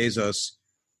Jeff Bezos,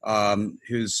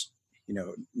 whose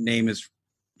name is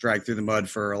dragged through the mud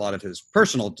for a lot of his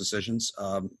personal decisions,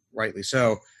 rightly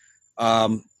so.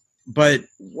 But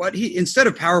instead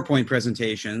of PowerPoint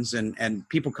presentations and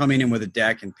people coming in with a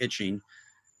deck and pitching,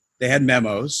 they had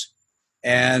memos,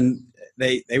 and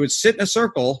they would sit in a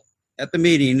circle at the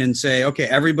meeting and say, okay,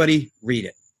 everybody read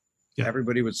it. Yeah.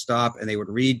 Everybody would stop and they would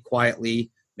read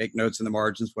quietly, make notes in the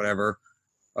margins, whatever.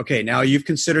 Okay, now you've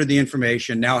considered the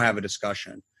information, now have a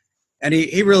discussion. And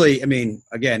he really,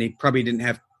 again, he probably didn't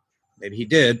have, maybe he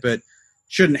did, but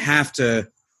shouldn't have to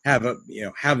have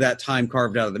that time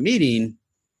carved out of the meeting.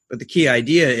 But the key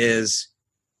idea is,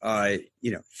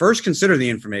 first consider the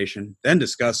information, then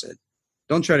discuss it.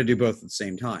 Don't try to do both at the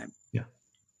same time. Yeah.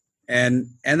 And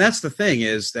that's the thing,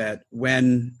 is that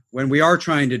when when we are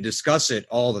trying to discuss it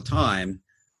all the time,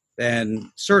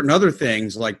 then certain other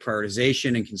things like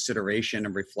prioritization and consideration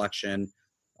and reflection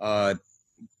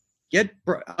get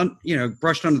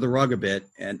brushed under the rug a bit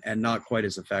and not quite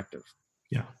as effective.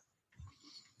 Yeah.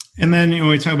 And then when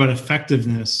we talk about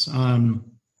effectiveness,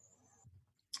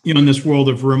 in this world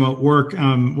of remote work,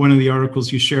 one of the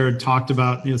articles you shared talked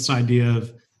about this idea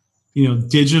of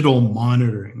digital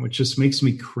monitoring, which just makes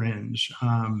me cringe.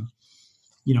 Are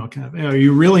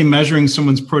you really measuring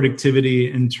someone's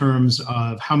productivity in terms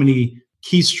of how many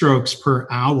keystrokes per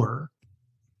hour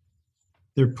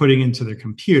they're putting into their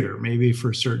computer? Maybe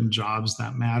for certain jobs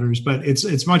that matters, but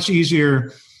it's much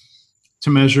easier to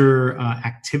measure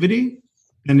activity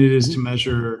than it is to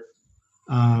measure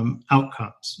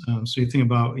outcomes. So you think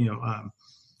about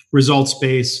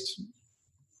results-based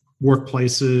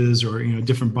workplaces, or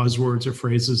different buzzwords or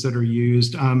phrases that are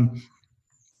used. I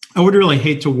would really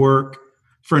hate to work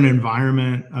for an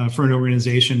environment, for an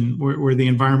organization where the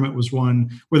environment was one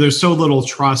where there's so little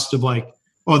trust of like,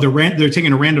 oh, they're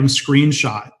taking a random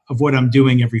screenshot of what I'm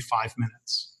doing every 5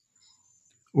 minutes,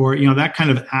 or that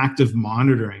kind of active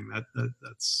monitoring.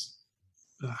 That's.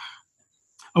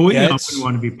 I wouldn't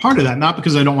want to be part of that. Not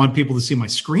because I don't want people to see my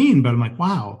screen, but I'm like,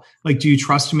 wow, like, do you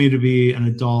trust me to be an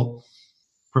adult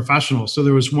professional? So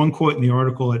there was one quote in the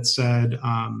article that said,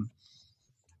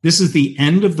 "This is the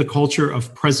end of the culture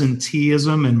of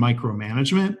presenteeism and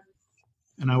micromanagement."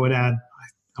 And I would add,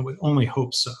 I would only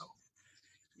hope so.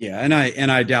 Yeah, and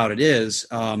I doubt it is.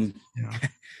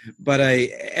 But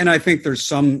I think there's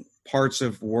some parts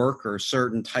of work or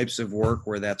certain types of work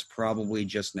where that's probably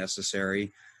just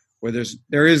necessary, where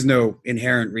there is no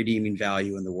inherent redeeming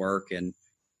value in the work, and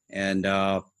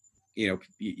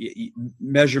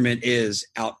measurement is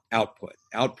output.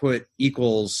 Output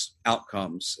equals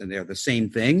outcomes, and they're the same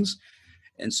things.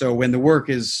 And so when the work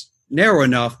is narrow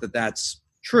enough that that's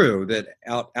true, that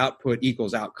output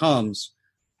equals outcomes,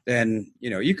 then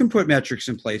you can put metrics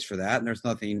in place for that, and there's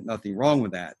nothing wrong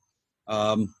with that.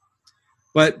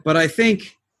 But I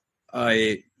think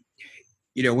when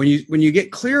you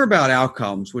get clear about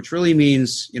outcomes, which really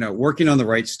means working on the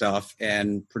right stuff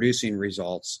and producing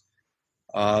results,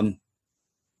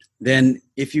 then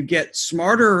if you get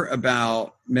smarter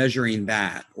about measuring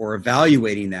that or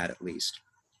evaluating that at least,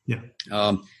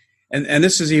 and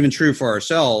this is even true for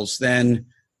ourselves, then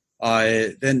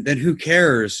who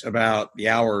cares about the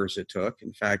hours it took?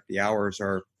 In fact, the hours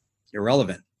are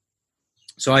irrelevant.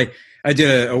 So I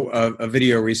did a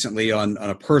video recently on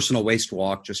a personal waste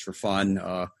walk just for fun,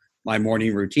 my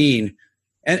morning routine,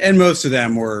 and most of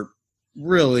them were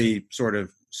really sort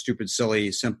of stupid,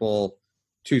 silly, simple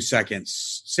 2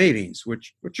 seconds savings,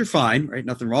 which are fine, right?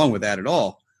 Nothing wrong with that at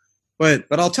all. But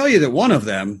I'll tell you that one of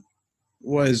them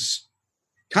was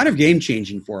kind of game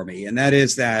changing for me, and that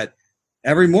is that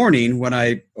every morning when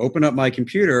I open up my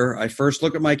computer, I first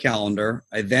look at my calendar,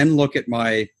 I then look at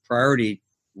my priority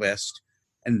list,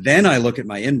 and then I look at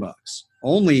my inbox.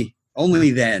 Only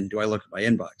then do I look at my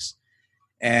inbox.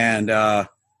 And I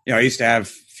used to have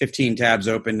 15 tabs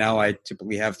open. Now I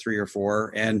typically have 3 or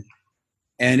 4. And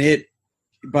it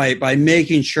by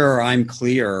making sure I'm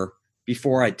clear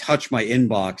before I touch my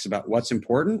inbox about what's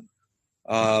important,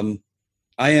 I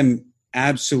am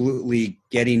absolutely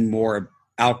getting more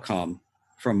outcome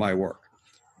from my work.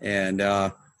 And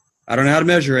I don't know how to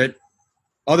measure it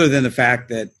other than the fact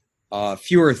that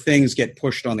fewer things get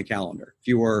pushed on the calendar.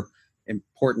 Fewer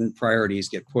important priorities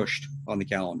get pushed on the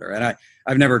calendar. And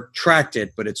I've never tracked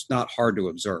it, but it's not hard to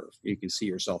observe. You can see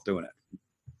yourself doing it.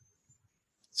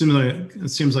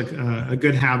 It seems like a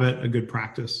good habit, a good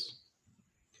practice.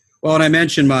 Well, and I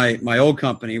mentioned my old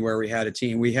company where we had a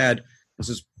team. This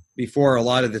is before a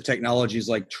lot of the technologies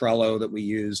like Trello that we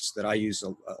use, that I use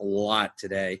a lot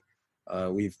today.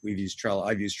 We've used Trello.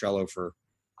 I've used Trello for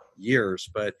years,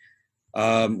 but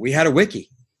we had a wiki.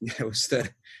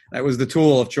 That was the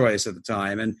tool of choice at the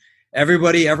time. And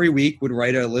everybody every week would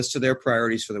write a list of their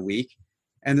priorities for the week.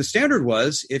 And the standard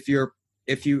was if your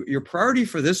priority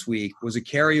for this week was a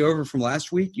carryover from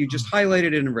last week, you just highlighted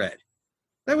it in red.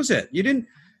 That was it. You didn't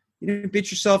beat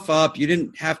yourself up. You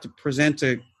didn't have to present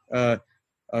a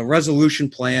resolution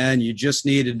plan. You just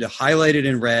needed to highlight it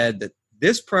in red that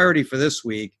this priority for this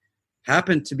week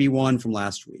happened to be one from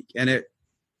last week. And it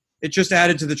just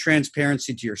added to the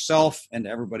transparency to yourself and to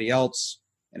everybody else.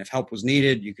 And if help was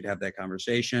needed, you could have that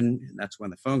conversation, and that's when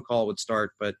the phone call would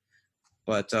start. But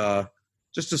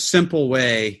just a simple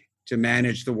way to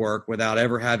manage the work without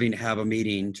ever having to have a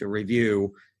meeting to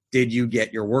review, did you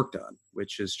get your work done,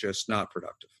 which is just not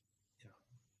productive.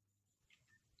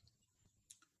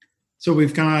 So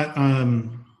we've got, are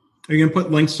you going to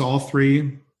put links to all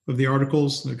 3 of the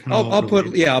articles? They're kind of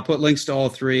I'll put links to all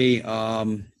three.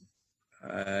 And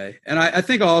I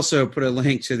think I'll also put a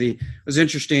link to it was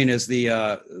interesting is the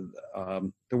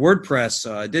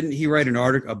WordPress. Didn't he write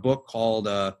a book called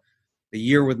The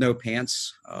Year with No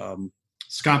Pants?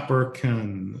 Scott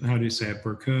Burkun, how do you say it?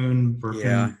 Burkun.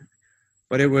 Yeah.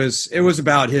 But it was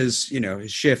about his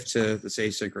shift to this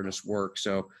asynchronous work.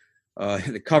 So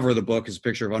the cover of the book is a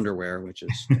picture of underwear, which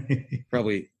is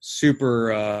probably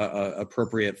super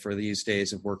appropriate for these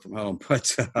days of work from home.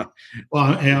 But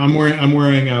well, I'm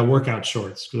wearing workout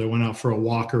shorts because I went out for a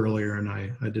walk earlier and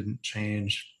I didn't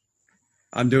change.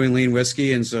 I'm doing lean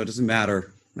whiskey, and so it doesn't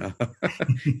matter.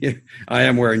 I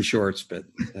am wearing shorts, but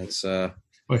that's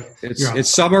it's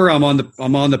summer. I'm on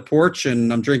the porch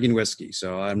and I'm drinking whiskey,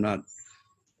 so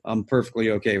I'm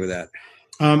perfectly okay with that.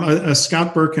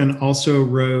 Scott Burkun also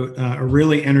wrote a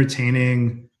really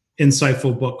entertaining,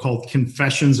 insightful book called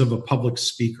Confessions of a Public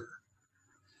Speaker.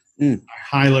 I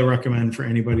highly recommend for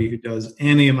anybody who does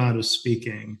any amount of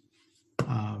speaking.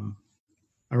 I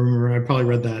remember I probably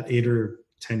read that 8 or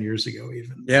 10 years ago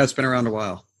even. Yeah, it's been around a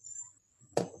while.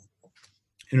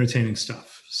 Entertaining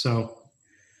stuff. So,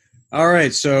 all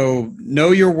right. So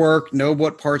know your work, know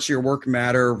what parts of your work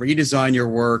matter, redesign your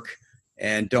work,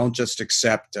 and don't just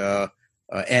accept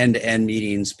end-to-end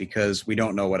meetings because we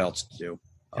don't know what else to do.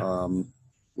 Yeah.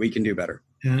 We can do better.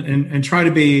 And try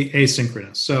to be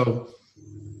asynchronous. So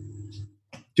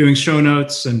doing show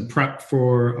notes and prep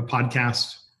for a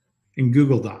podcast in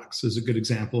Google Docs is a good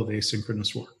example of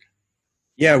asynchronous work.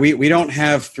 Yeah, we don't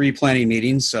have 3 planning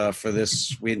meetings for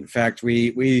this. In fact,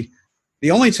 the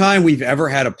only time we've ever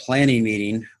had a planning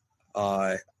meeting,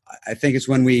 I think it's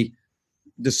when we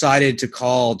decided to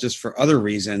call just for other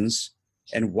reasons.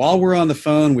 And while we're on the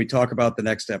phone, we talk about the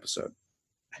next episode.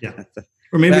 Yeah.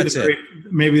 Or maybe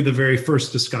the very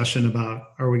first discussion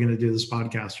about, are we going to do this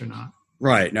podcast or not?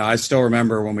 Right. Now, I still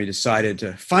remember when we decided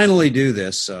to finally do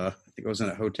this. I think I was in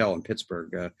a hotel in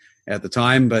Pittsburgh at the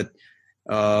time, but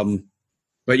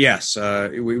yes,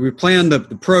 we planned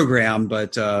the program,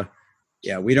 but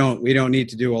yeah, we don't need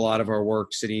to do a lot of our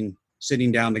work sitting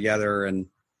down together, and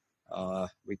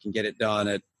we can get it done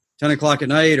at 10 o'clock at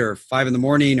night or 5 in the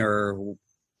morning or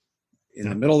in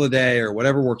the middle of the day or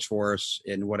whatever works for us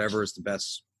in whatever is the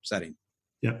best setting.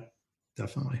 Yeah,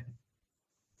 definitely.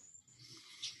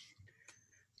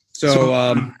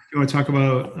 So you want to talk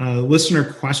about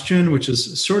listener question, which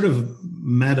is sort of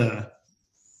meta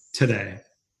today.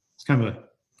 It's kind of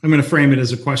I'm going to frame it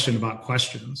as a question about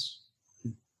questions.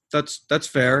 That's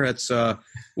fair. It's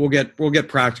we'll get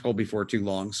practical before too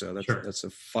long. So that's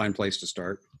a fine place to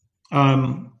start.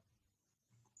 And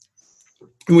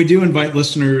we do invite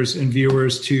listeners and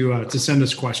viewers to send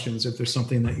us questions if there's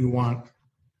something that you want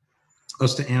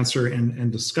us to answer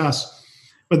and discuss.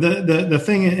 But the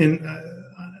thing,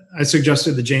 I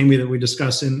suggested to Jamie that we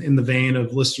discuss in the vein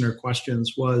of listener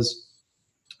questions was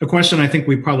a question I think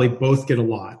we probably both get a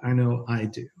lot. I know I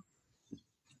do.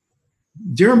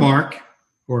 Dear Mark,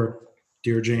 or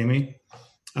Dear Jamie,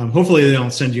 hopefully they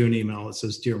don't send you an email that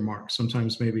says Dear Mark.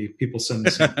 Sometimes maybe people send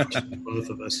the same question to both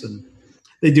of us and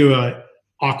they do a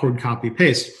awkward copy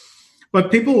paste.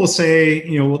 But people will say,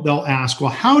 they'll ask,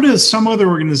 well, how does some other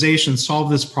organization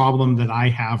solve this problem that I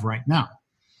have right now?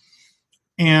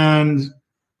 And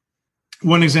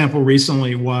one example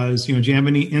recently was, do you have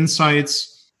any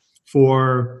insights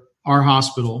for our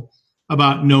hospital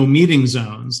about no meeting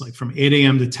zones, like from 8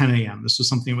 a.m. to 10 a.m.? This was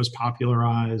something that was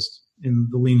popularized in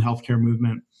the lean healthcare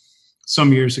movement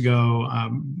some years ago,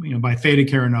 by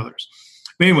ThedaCare and others.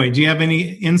 But anyway, do you have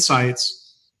any insights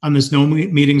on this no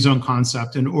meeting zone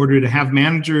concept in order to have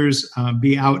managers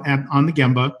be out on the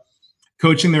Gemba,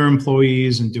 coaching their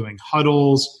employees and doing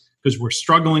huddles because we're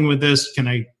struggling with this? Can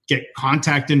I get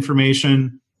contact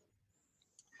information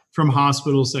from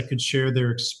hospitals that could share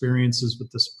their experiences with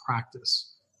this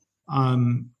practice?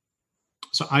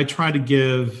 So I try to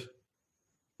give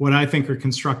what I think are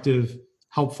constructive,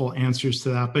 helpful answers to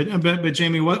that. But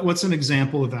Jamie, what's an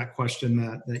example of that question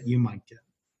that you might get?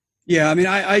 Yeah, I mean,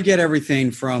 I get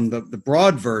everything from the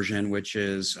broad version, which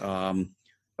is,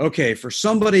 okay, for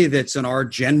somebody that's in our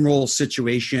general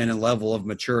situation and level of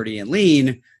maturity and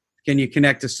lean, can you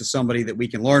connect us to somebody that we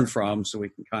can learn from so we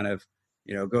can kind of,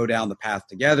 go down the path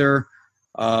together,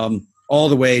 all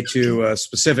the way to a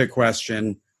specific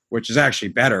question, which is actually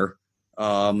better.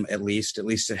 At least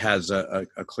it has a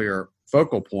clear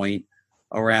focal point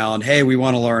around, hey, we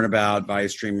want to learn about value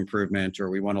stream improvement, or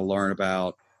we want to learn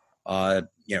about,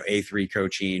 A3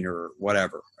 coaching or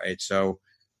whatever. Right. So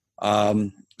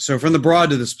from the broad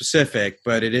to the specific,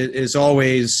 but it is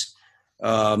always,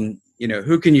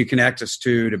 who can you connect us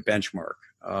to benchmark?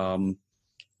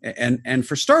 And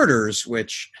for starters,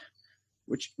 which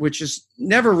is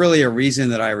never really a reason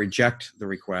that I reject the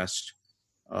request,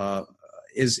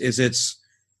 is it's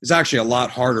actually a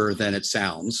lot harder than it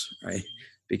sounds, right?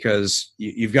 Because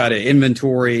you've got to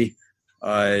inventory.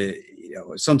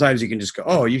 Sometimes you can just go,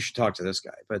 oh, you should talk to this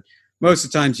guy. But most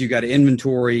of the times you've got to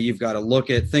inventory. You've got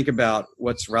to think about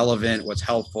what's relevant, what's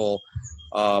helpful.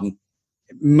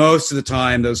 Most of the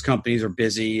time, those companies are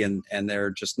busy and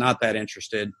they're just not that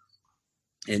interested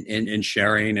in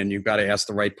sharing. And you've got to ask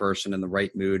the right person in the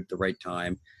right mood, the right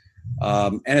time.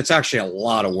 And it's actually a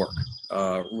lot of work,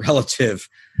 relative.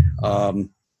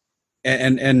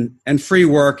 And free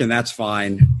work, and that's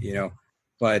fine,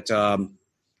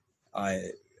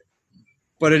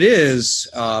 but it is,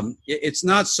 it's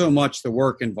not so much the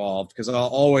work involved, because I'll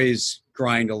always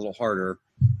grind a little harder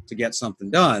to get something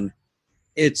done.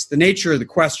 It's the nature of the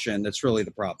question that's really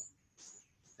the problem.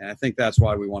 And I think that's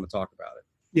why we want to talk about it.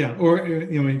 Yeah. Or,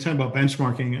 when you talk about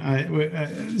benchmarking,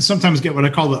 I sometimes get what I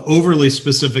call the overly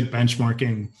specific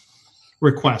benchmarking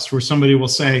request, where somebody will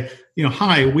say,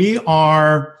 hi, we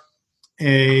are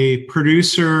a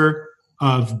producer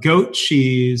of goat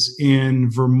cheese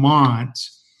in Vermont.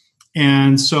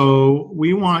 And so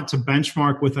we want to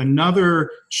benchmark with another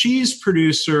cheese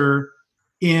producer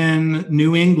in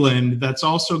New England that's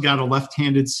also got a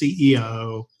left-handed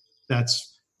CEO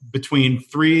that's between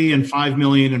 3 and 5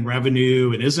 million in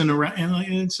revenue and isn't around.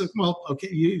 And it's like, well,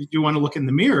 okay, you want to look in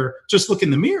the mirror, just look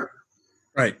in the mirror.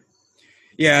 Right.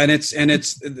 Yeah. And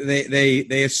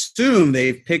they assume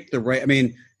they've picked the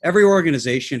right, every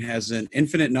organization has an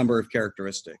infinite number of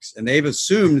characteristics, and they've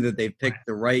assumed that they've picked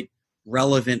the right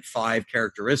relevant 5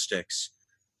 characteristics,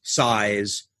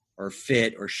 size or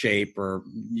fit or shape or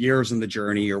years in the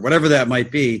journey or whatever that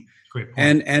might be. Great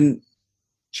point. And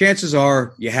chances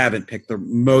are you haven't picked the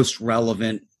most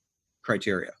relevant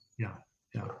criteria. Yeah.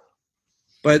 Yeah.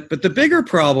 But the bigger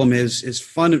problem is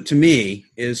fundamentally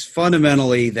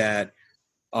that,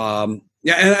 and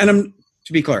I'm,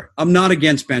 to be clear, I'm not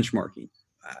against benchmarking.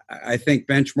 I think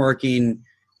benchmarking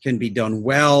can be done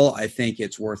well. I think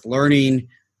it's worth learning.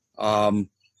 But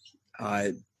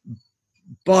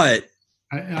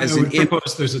I would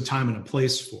propose there's a time and a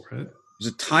place for it.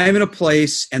 There's a time and a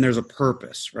place, and there's a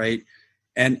purpose, right?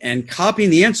 And copying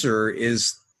the answer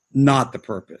is not the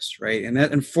purpose, right? And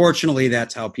that, unfortunately,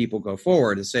 that's how people go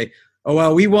forward and say, oh,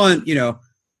 well, we want,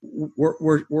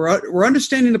 we're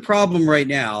understanding the problem right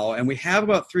now, and we have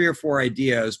about 3 or 4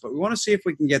 ideas, but we want to see if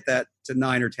we can get that to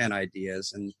 9 or 10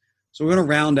 ideas. And so we're going to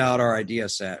round out our idea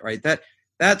set, right?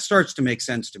 That starts to make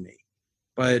sense to me.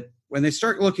 But when they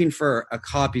start looking for a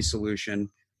copy solution,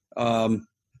 lean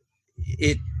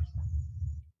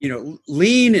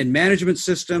and management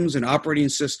systems and operating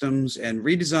systems and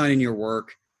redesigning your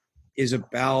work is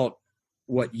about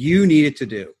what you need it to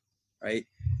do, right?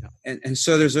 And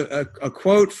so there's a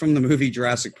quote from the movie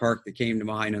Jurassic Park that came to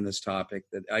mind on this topic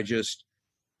that I just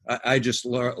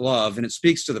love, and it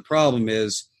speaks to the problem.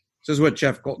 This is what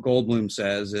Jeff Goldblum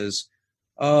says is,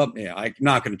 I'm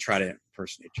not going to try to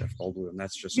impersonate Jeff Goldblum.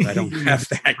 That's just, I don't have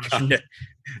that kind of,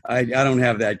 I don't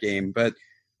have that game. But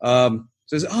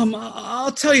says,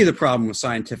 I'll tell you the problem with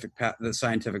the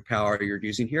scientific power you're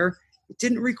using here. It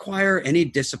didn't require any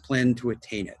discipline to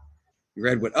attain it. You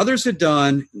read what others had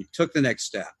done, and you took the next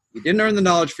step. You didn't earn the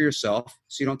knowledge for yourself,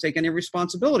 so you don't take any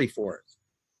responsibility for it.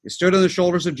 You stood on the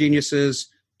shoulders of geniuses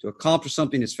to accomplish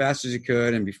something as fast as you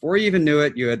could, and before you even knew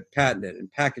it, you had patented it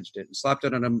and packaged it and slapped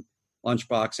it on a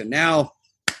lunchbox, and now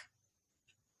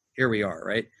here we are,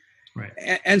 right? Right.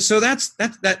 And so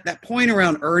that point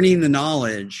around earning the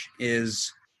knowledge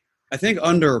is, I think,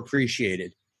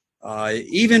 underappreciated.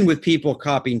 Even with people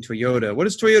copying Toyota, what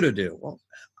does Toyota do? Well,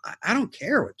 I don't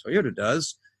care what Toyota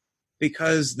does,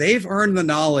 because they've earned the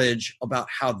knowledge about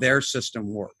how their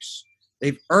system works.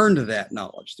 They've earned that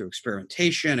knowledge through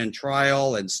experimentation and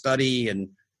trial and study and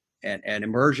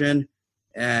immersion,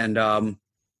 and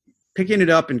picking it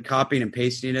up and copying and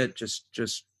pasting it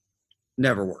just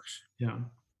never works. Yeah.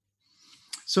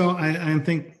 So I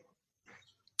think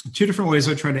 2 different ways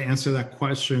I try to answer that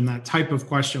question, that type of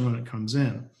question when it comes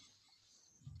in.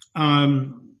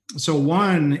 So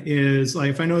one is, like,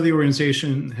 if I know the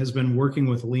organization has been working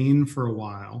with Lean for a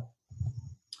while,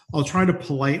 I'll try to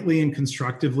politely and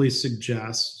constructively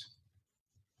suggest,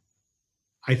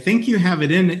 I think you have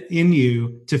it in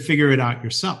you to figure it out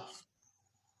yourself,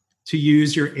 to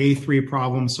use your A3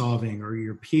 problem solving or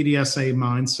your PDSA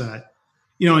mindset.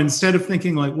 Instead of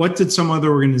thinking like, what did some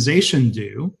other organization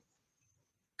do?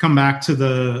 Come back to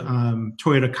the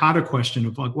Toyota Kata question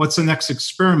of like, what's the next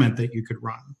experiment that you could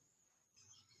run?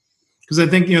 Because I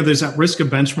think, there's that risk of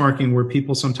benchmarking where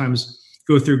people sometimes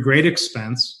go through great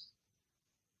expense,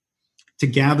 to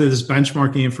gather this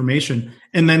benchmarking information,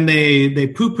 and then they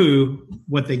poo-poo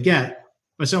what they get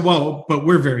by saying, well, but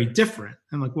we're very different.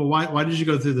 And like, well, why did you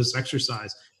go through this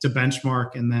exercise to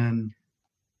benchmark and then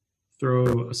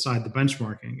throw aside the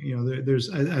benchmarking? You know, there's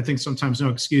I think sometimes no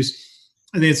excuse.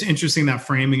 I think it's interesting, that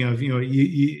framing of, you know,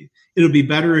 it'll be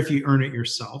better if you earn it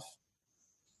yourself.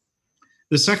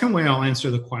 The second way I'll answer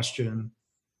the question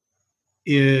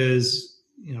is,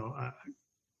 you know,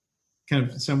 kind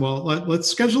of saying, well, let's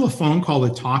schedule a phone call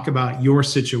to talk about your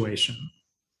situation.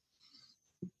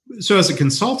 So as a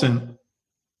consultant,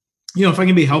 you know, if I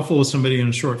can be helpful with somebody in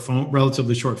a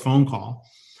relatively short phone call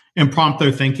and prompt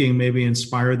their thinking, maybe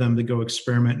inspire them to go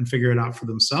experiment and figure it out for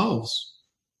themselves,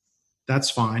 that's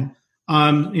fine.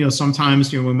 You know,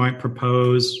 sometimes, you know, we might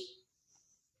propose,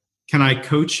 can I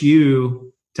coach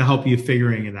you to help you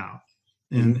figuring it out,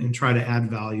 and try to add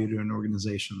value to an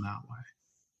organization that way.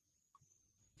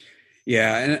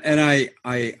 Yeah. And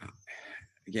I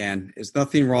again, there's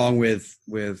nothing wrong with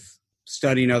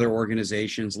studying other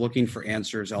organizations, looking for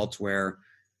answers elsewhere.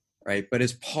 Right. But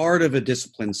as part of a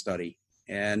discipline study,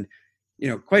 and, you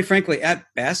know, quite frankly, at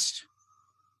best,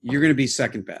 you're going to be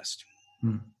second best.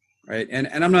 Right. And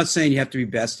I'm not saying you have to be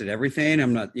best at everything.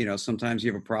 I'm not, you know, sometimes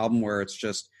you have a problem where it's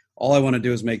just, all I want to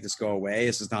do is make this go away.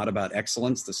 This is not about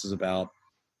excellence. This is about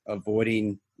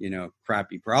avoiding, you know,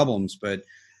 crappy problems. But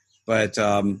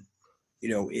you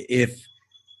know, if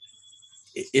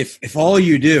all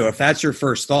you do, if that's your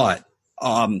first thought,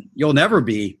 you'll never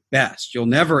be best. You'll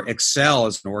never excel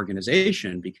as an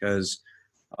organization, because,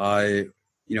 you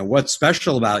know, what's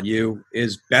special about you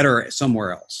is better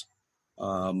somewhere else.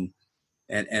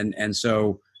 And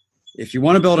so if you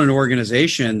want to build an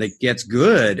organization that gets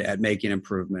good at making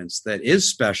improvements, that is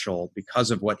special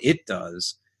because of what it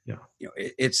does, you know,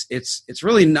 it's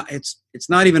really not, it's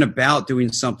not even about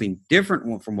doing something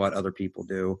different from what other people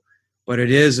do, but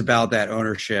it is about that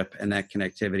ownership and that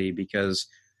connectivity, because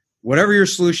whatever your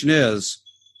solution is,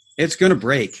 it's going to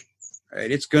break,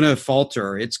 right? It's going to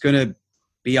falter. It's going to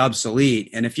be obsolete.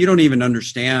 And if you don't even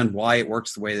understand why it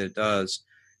works the way that it does,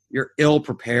 you're ill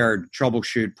prepared to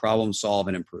troubleshoot, problem solve,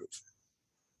 and improve.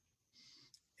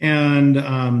 And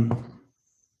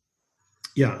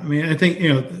yeah, I mean, I think,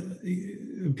 you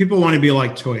know, people want to be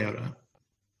like Toyota,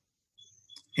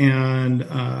 and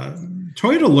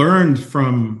Toyota learned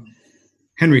from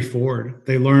Henry Ford.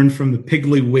 They learned from the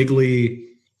Piggly Wiggly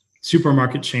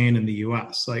supermarket chain in the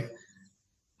U.S. Like,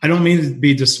 I don't mean to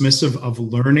be dismissive of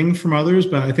learning from others,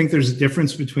 but I think there's a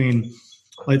difference between,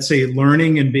 let's say,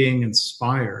 learning and being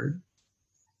inspired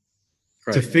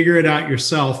to figure it out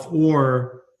yourself,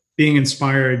 or being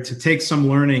inspired to take some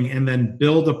learning and then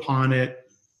build upon it,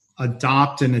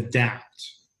 adopt and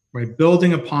adapt, right?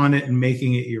 Building upon it and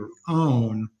making it your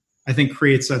own, I think,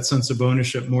 creates that sense of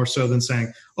ownership more so than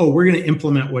saying, oh, we're going to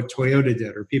implement what Toyota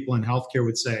did, or people in healthcare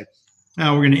would say,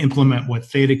 oh, we're going to implement what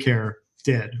ThedaCare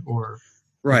did, or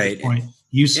point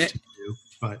used to do.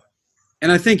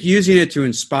 And I think using it to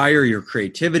inspire your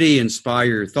creativity, inspire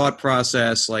your thought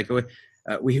process. Like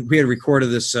we had recorded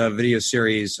this video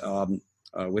series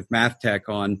with MathTech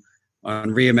on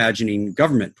reimagining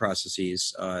government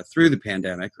processes through the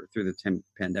pandemic, or through the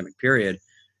pandemic period.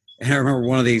 And I remember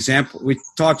one of the examples we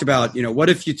talked about, you know, what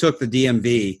if you took the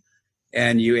DMV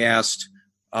and you asked,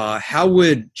 how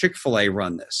would Chick-fil-A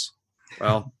run this?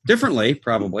 Well, differently,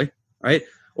 probably, right?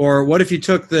 Or what if you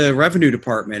took the revenue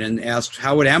department and asked,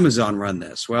 how would Amazon run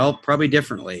this? Well, probably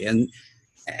differently.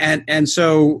 And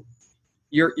so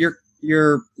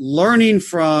you're learning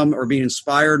from, or being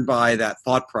inspired by, that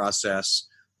thought process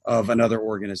of another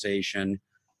organization.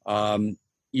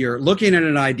 You're looking at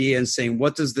an idea and saying,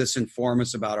 what does this inform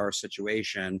us about our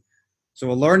situation?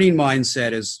 So a learning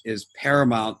mindset is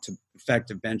paramount to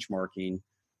effective benchmarking,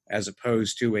 as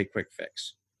opposed to a quick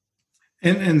fix.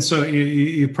 And so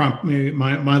you prompt me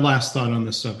my last thought on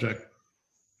this subject.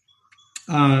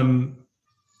 A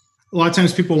lot of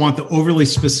times people want the overly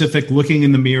specific, looking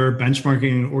in the mirror,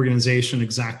 benchmarking an organization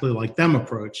exactly like them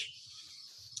approach.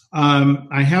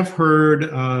 I have heard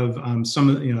of some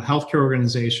of healthcare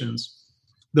organizations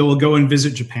that will go and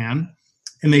visit Japan,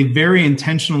 and they very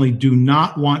intentionally do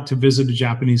not want to visit a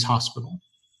Japanese hospital.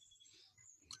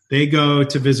 They go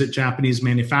to visit Japanese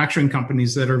manufacturing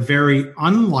companies that are very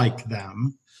unlike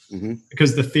them,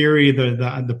 because the theory,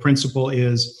 the principle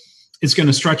is, it's going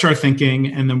to stretch our thinking,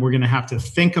 and then we're going to have to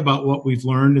think about what we've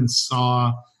learned and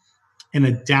saw and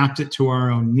adapt it to our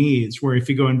own needs. Where if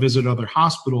you go and visit other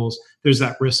hospitals, there's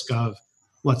that risk of,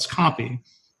 let's copy,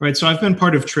 right? So I've been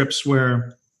part of trips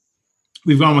where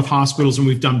we've gone with hospitals, and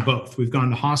we've done both. We've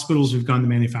gone to hospitals, we've gone to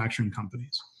manufacturing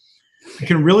companies. I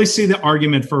can really see the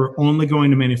argument for only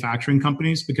going to manufacturing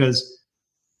companies, because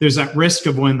there's that risk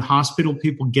of when hospital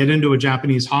people get into a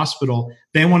Japanese hospital,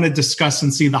 they want to discuss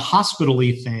and see the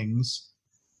hospital-y things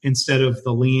instead of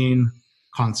the lean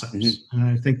concepts. Mm-hmm. And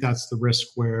I think that's the risk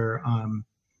where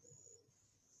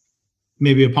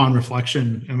maybe upon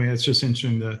reflection, I mean, it's just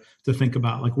interesting to think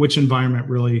about, like, which environment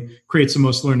really creates the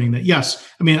most learning. That, yes,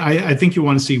 I mean, I think you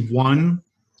want to see one,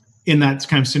 in that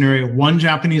kind of scenario, one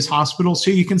Japanese hospital,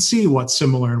 so you can see what's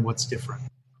similar and what's different.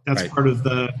 That's right. Part of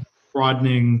the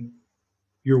broadening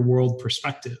your world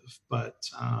perspective. But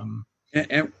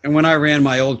and when I ran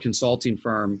my old consulting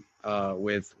firm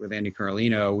with Andy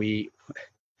Carlino, we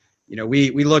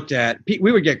looked at,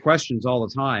 we would get questions all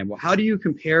the time. Well, how do you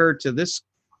compare to this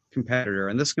competitor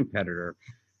and this competitor?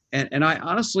 And I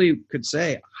honestly could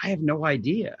say, I have no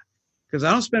idea, because I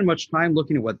don't spend much time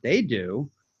looking at what they do.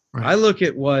 Right. I look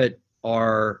at what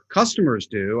our customers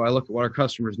do. I look at what our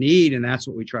customers need, and that's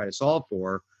what we try to solve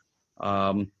for.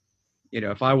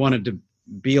 If I wanted to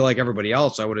be like everybody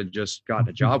else, I would have just gotten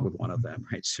a job with one of them,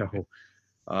 right? So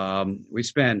we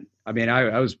spent,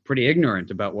 I was pretty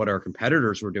ignorant about what our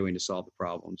competitors were doing to solve the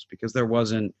problems, because there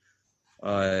wasn't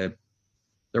a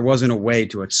way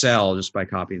to excel just by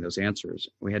copying those answers.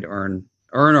 We had to earn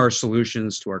our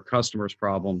solutions to our customers'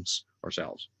 problems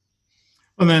ourselves.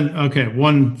 And then, okay,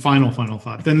 one final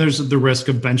thought. Then there's the risk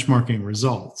of benchmarking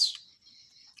results.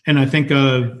 And I think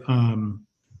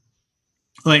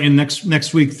like in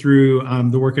next week, through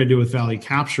the work I do with Valley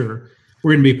Capture,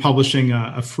 we're going to be publishing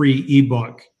a free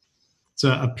ebook. It's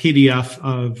a PDF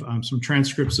of some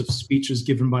transcripts of speeches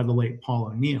given by the late Paul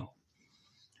O'Neill.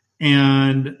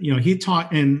 And, he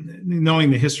taught, and knowing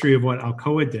the history of what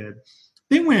Alcoa did,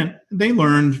 they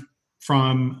learned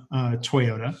from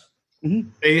Toyota. Mm-hmm.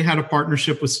 They had a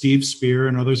partnership with Steve Spear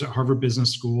and others at Harvard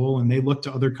Business School, and they looked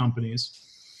to other companies.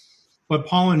 But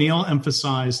Paul O'Neill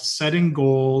emphasized setting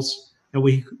goals at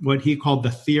what he called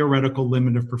the theoretical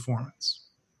limit of performance.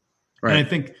 Right. And I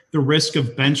think the risk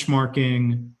of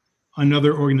benchmarking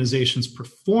another organization's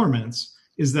performance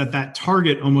is that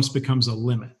target almost becomes a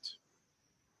limit.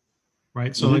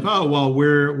 Right. So mm-hmm. like, oh, well,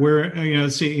 we're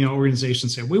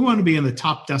organizations say we want to be in the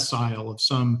top decile of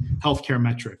some healthcare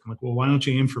metric. I'm like, well, why don't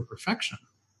you aim for perfection?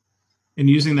 And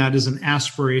using that as an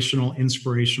aspirational,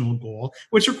 inspirational goal,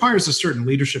 which requires a certain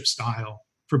leadership style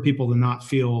for people to not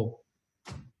feel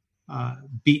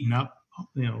beaten up,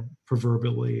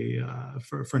 proverbially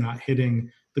for not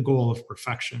hitting the goal of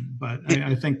perfection. But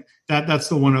I think that's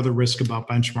the one other risk about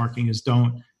benchmarking is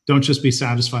don't just be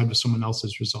satisfied with someone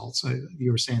else's results.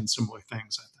 You were saying similar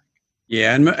things, I think.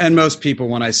 Yeah, and most people,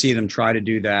 when I see them try to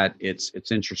do that, it's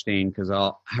interesting, because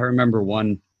I remember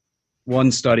one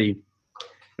study,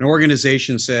 an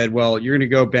organization said, well, you're going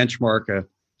to go benchmark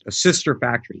a sister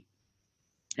factory,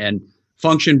 and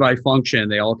function by function,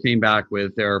 they all came back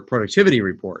with their productivity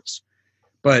reports.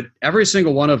 But every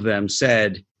single one of them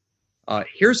said,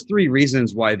 here's 3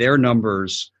 reasons why their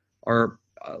numbers are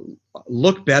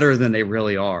look better than they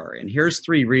really are. And here's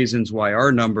 3 reasons why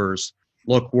our numbers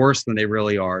look worse than they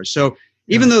really are. So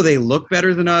even though they look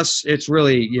better than us, it's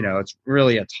really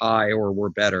a tie, or we're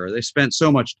better. They spent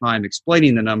so much time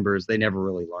explaining the numbers, they never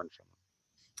really learned from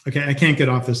them. Okay, I can't get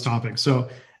off this topic. So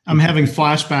I'm having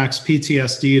flashbacks,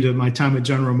 PTSD, to my time at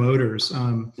General Motors.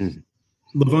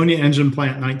 Livonia Engine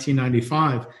Plant,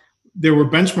 1995. There were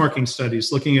benchmarking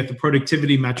studies looking at the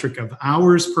productivity metric of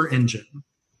hours per engine.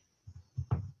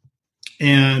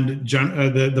 And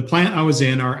the plant I was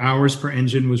in, our hours per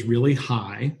engine was really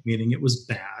high, meaning it was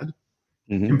bad,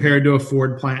 mm-hmm. compared to a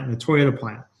Ford plant and a Toyota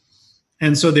plant.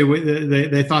 And so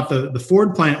they thought the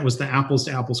Ford plant was the apples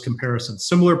to apples comparison.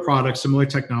 Similar products, similar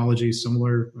technology,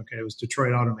 it was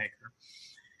Detroit automaker.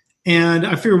 And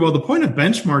I figured, well, the point of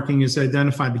benchmarking is to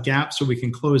identify the gap so we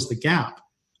can close the gap.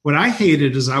 What I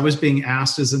hated is I was being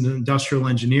asked as an industrial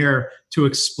engineer to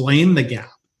explain the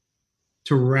gap,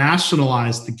 to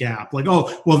rationalize the gap. Like,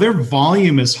 oh, well, their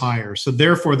volume is higher, so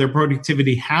therefore their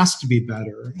productivity has to be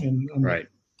better. And right.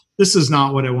 This is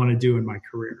not what I want to do in my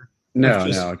career.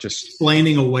 Just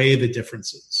explaining away the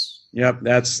differences. Yep,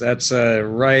 that's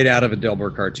right out of a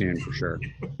Dilbert cartoon for sure.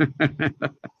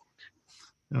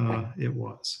 It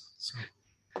was. So.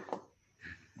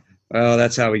 Well,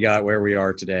 that's how we got where we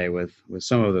are today with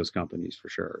some of those companies for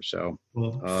sure. So,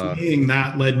 fleeing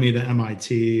that led me to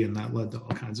MIT, and that led to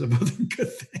all kinds of other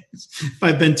good things. If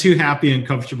I've been too happy and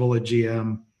comfortable at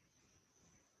GM.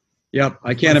 Yep,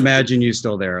 I can't imagine you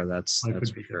still there. That's for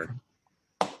sure.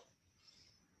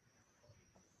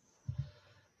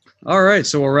 All right,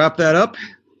 so we'll wrap that up.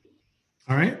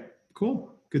 All right,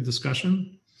 cool. Good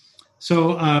discussion.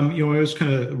 So, I always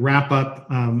kind of wrap up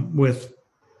with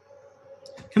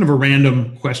kind of a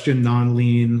random question,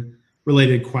 non-lean.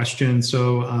 related question.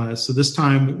 So this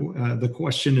time the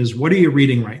question is, what are you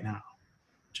reading right now?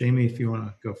 Jamie, if you want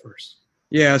to go first.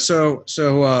 Yeah. So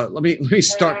let me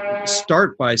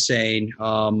start by saying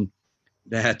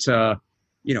that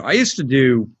I used to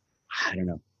do, I don't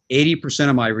know, 80%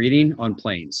 of my reading on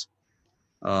planes.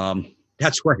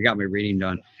 That's where I got my reading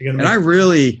done, and I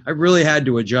really had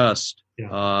to adjust.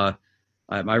 Yeah.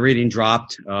 My reading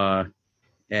dropped,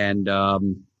 and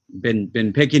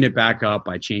been picking it back up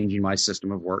by changing my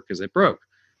system of work because it broke.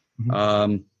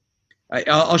 Mm-hmm.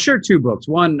 I'll share two books.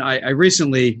 One, I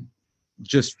recently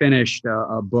just finished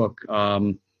a book.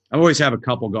 I always have a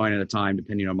couple going at a time,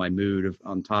 depending on my mood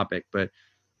on topic. But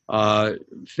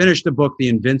finished the book, The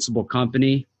Invincible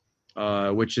Company,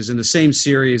 which is in the same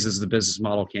series as the Business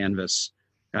Model Canvas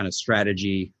kind of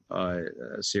strategy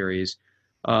series.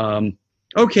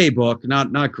 Okay book,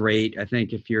 not great. I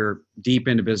think if you're deep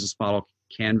into Business Model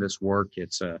Canvas work,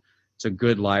 it's a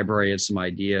good library of some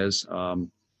ideas. But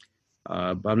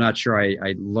I'm not sure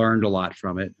I learned a lot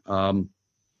from it.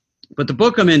 But the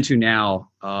book I'm into now,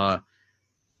 I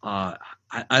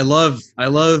love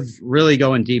really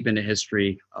going deep into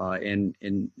history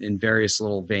in various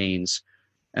little veins.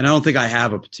 And I don't think I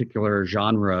have a particular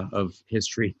genre of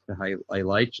history that I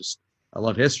like. Just I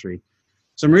love history.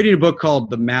 So I'm reading a book called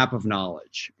The Map of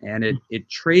Knowledge, and it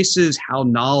traces how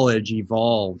knowledge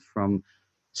evolved from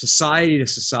society to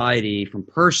society, from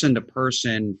person to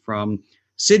person, from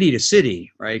city to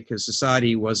city, right? Because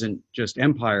society wasn't just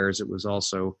empires; it was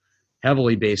also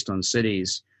heavily based on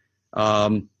cities.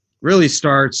 Really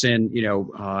starts in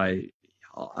I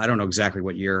don't know exactly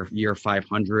what year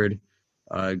 500.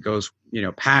 Goes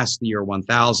past the year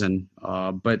 1000,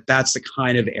 but that's the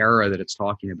kind of era that it's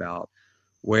talking about,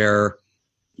 where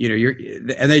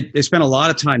they spent a lot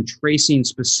of time tracing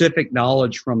specific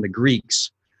knowledge from the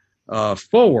Greeks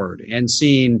forward and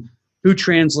seeing who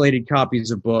translated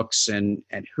copies of books and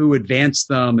who advanced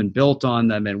them and built on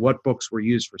them, and what books were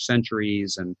used for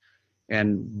centuries,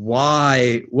 and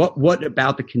why, what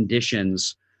about the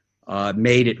conditions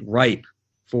made it ripe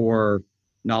for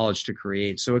knowledge to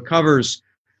create. So it covers,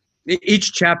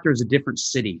 each chapter is a different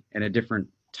city and a different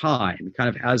time. It kind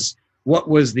of has what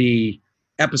was the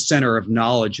epicenter of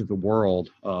knowledge of the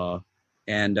world. So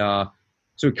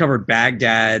we covered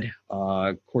Baghdad,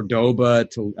 Cordoba.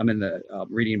 I'm in the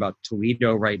reading about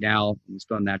Toledo right now. I'm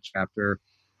still in that chapter.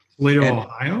 Toledo,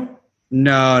 Ohio?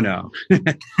 No.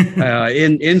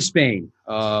 In Spain.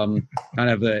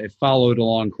 It followed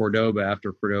along Cordoba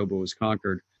after Cordoba was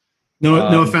conquered.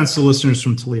 No offense to listeners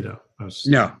from Toledo. I was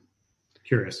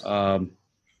curious. But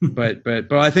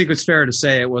I think it's fair to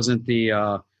say it wasn't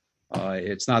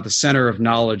it's not the center of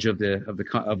knowledge of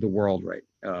the world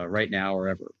right now or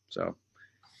ever. So,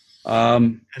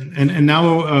 and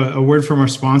now a word from our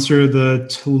sponsor, the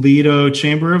Toledo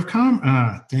Chamber of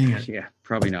Commerce. Dang it. Yeah,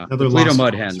 probably not. The Toledo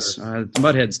Mud Hens.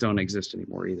 Mud Hens don't exist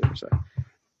anymore either, so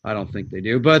I don't think they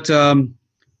do. But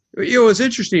what's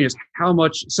interesting is how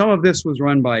much some of this was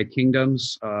run by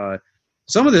kingdoms.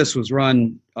 Some of this was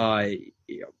run by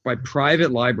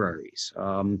private libraries.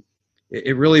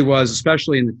 It really was,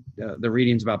 especially in the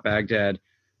readings about Baghdad.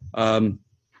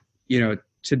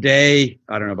 Today,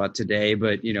 I don't know about today,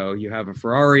 but you have a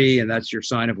Ferrari and that's your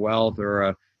sign of wealth, or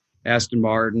a Aston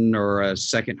Martin, or a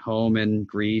second home in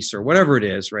Greece, or whatever it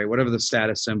is, right? Whatever the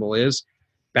status symbol is.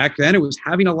 Back then, it was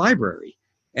having a library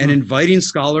and inviting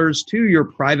scholars to your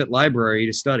private library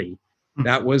to study.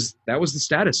 That was the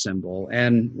status symbol,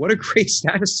 and what a great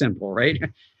status symbol, right?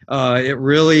 It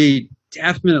really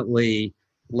definitely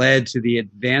led to the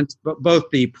both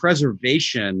the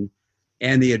preservation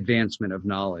and the advancement of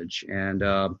knowledge. And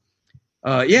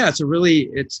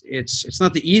it's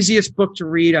not the easiest book to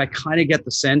read. I kind of get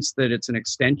the sense that it's an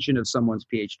extension of someone's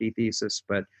PhD thesis,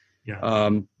 but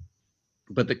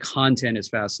the content is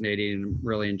fascinating, and I'm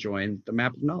really enjoying The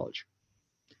Map of Knowledge.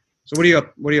 So what are you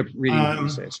up reading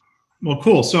these days? Well,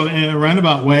 cool. So in a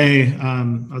roundabout way,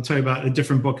 I'll tell you about a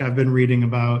different book I've been reading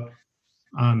about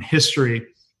history.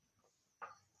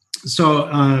 So,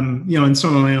 in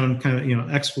some of my own kind of,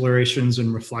 explorations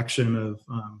and reflection of,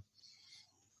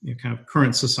 kind of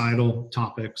current societal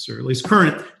topics, or at least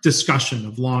current discussion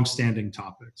of longstanding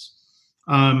topics.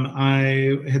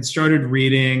 I had started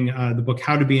reading the book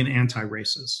How to Be an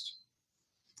Anti-Racist,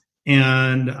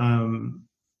 and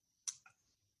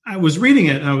I was reading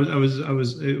it.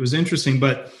 It was interesting,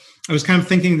 but I was kind of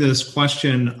thinking this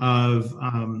question of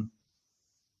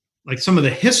some of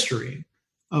the history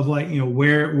of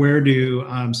where do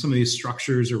some of these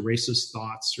structures or racist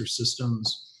thoughts or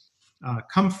systems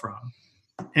come from.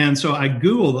 And so I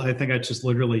Googled, I think I just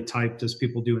literally typed, as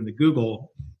people do in the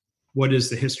Google, what is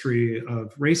the history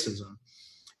of racism?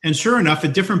 And sure enough, a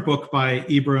different book by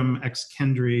Ibram X.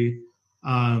 Kendi,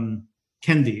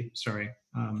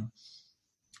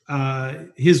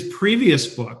 his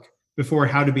previous book before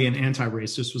How to Be an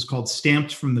Anti-Racist was called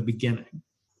Stamped from the Beginning.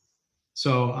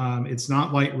 So it's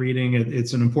not light reading.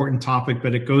 It's an important topic,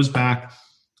 but it goes back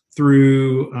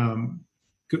through,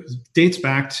 dates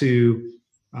back to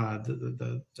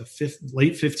the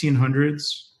late 1500s,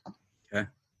 okay,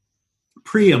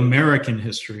 pre-American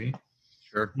history.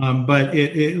 Sure. But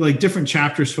it like different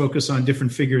chapters focus on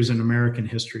different figures in American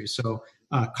history. So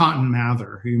Cotton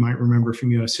Mather, who you might remember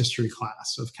from U.S. history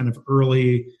class, of kind of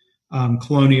early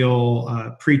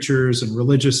colonial preachers and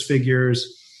religious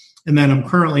figures. And then I'm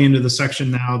currently into the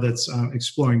section now that's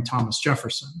exploring Thomas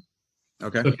Jefferson.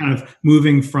 Okay. So kind of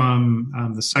moving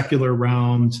from the secular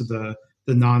realm to the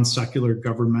non-secular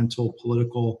governmental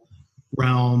political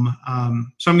realm.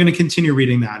 So I'm going to continue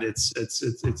reading that. It's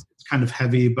kind of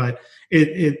heavy, but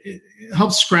it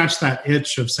helps scratch that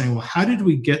itch of saying, well, how did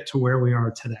we get to where we are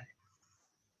today?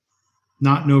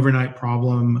 Not an overnight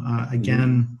problem.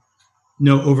 Again,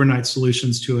 no overnight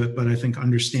solutions to it, but I think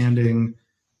understanding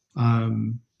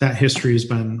that history has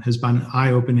been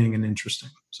eye-opening and interesting.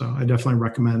 So I definitely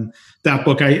recommend that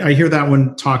book. I hear that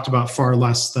one talked about far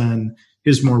less than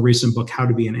his more recent book, How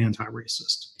to Be an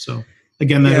Anti-Racist. So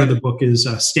again, that other book is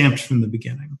Stamped from the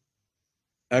Beginning.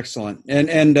 Excellent.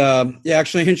 And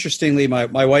actually, interestingly,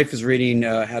 my wife is reading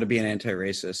How to Be an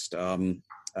Anti-Racist.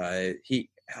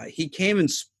 He came and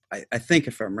I think,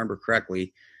 if I remember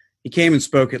correctly, he came and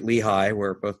spoke at Lehigh,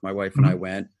 where both my wife and I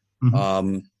went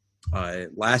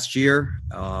last year.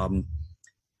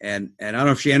 And I don't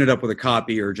know if she ended up with a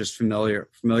copy or just familiar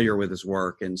with his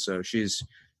work. And so she's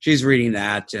reading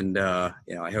that, and I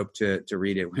hope to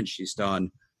read it when she's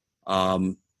done.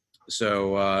 Very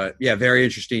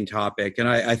interesting topic. And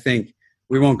I think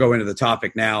we won't go into the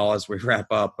topic now as we wrap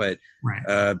up, but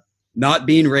not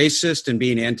being racist and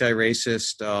being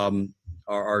anti-racist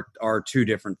are two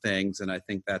different things. And I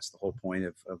think that's the whole point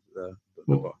of the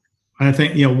book. I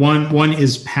think, one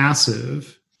is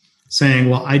passive, saying,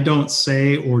 well, I don't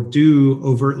say or do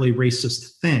overtly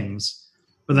racist things,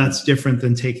 but that's different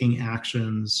than taking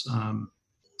actions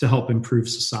to help improve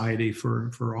society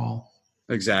for all.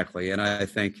 Exactly. And I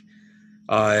think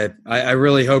I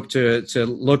really hope to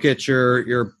look at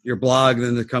your blog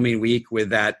in the coming week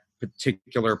with that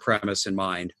particular premise in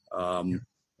mind,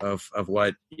 of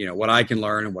what I can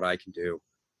learn and what I can do.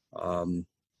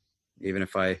 Even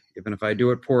if I do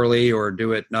it poorly or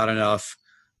do it not enough,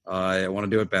 I want to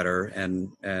do it better, and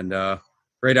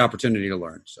great opportunity to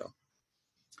learn. So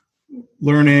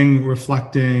learning,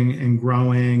 reflecting, and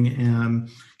growing, and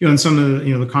in some of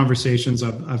the conversations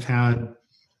I've had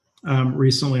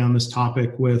recently on this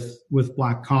topic with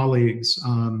Black colleagues,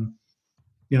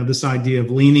 this idea of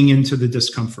leaning into the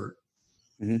discomfort.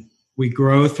 Mm-hmm. We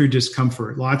grow through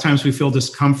discomfort. A lot of times we feel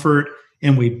discomfort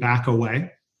and we back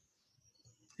away.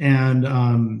 And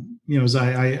as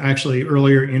I actually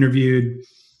earlier interviewed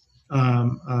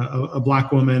a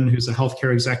Black woman who's a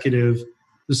healthcare executive.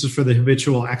 This is for the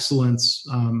Habitual Excellence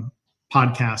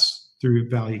podcast through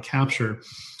Value Capture.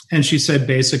 And she said,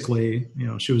 basically,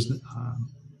 she was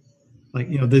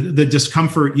the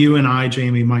discomfort you and I,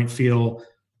 Jamie, might feel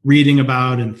reading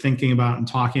about and thinking about and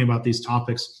talking about these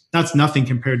topics. That's nothing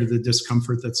compared to the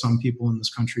discomfort that some people in this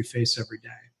country face every day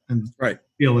and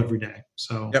feel every day.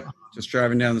 So, just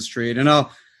driving down the street. And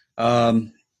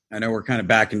I know we're kind of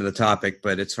back into the topic,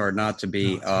 but it's hard not to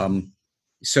be.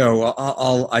 So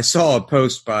I saw a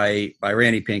post by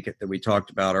Randy Pinkett that we talked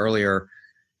about earlier.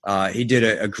 He did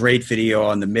a great video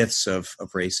on the myths of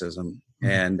racism. Mm-hmm.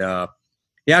 And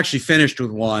he actually finished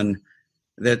with one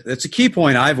that's a key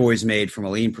point I've always made from a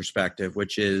lean perspective,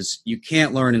 which is you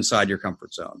can't learn inside your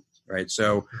comfort zone, right?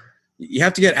 So you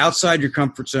have to get outside your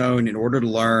comfort zone in order to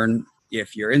learn.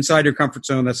 If you're inside your comfort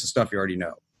zone, that's the stuff you already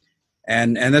know.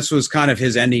 And this was kind of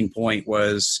his ending point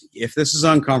was, if this is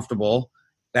uncomfortable,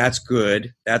 that's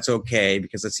good. That's okay,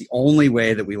 because that's the only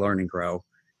way that we learn and grow.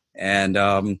 And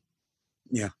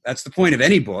that's the point of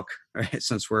any book, right?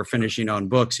 Since we're finishing on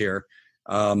books here.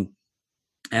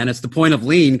 And it's the point of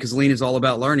lean, because lean is all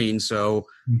about learning. So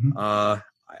I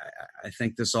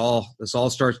think this all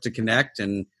starts to connect.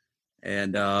 And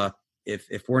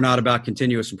if we're not about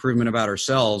continuous improvement about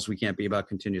ourselves, we can't be about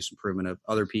continuous improvement of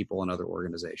other people and other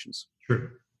organizations.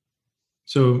 Sure.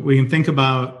 So we can think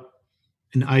about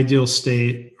an ideal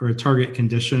state or a target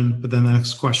condition, but then the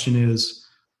next question is,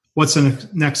 what's the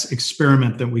next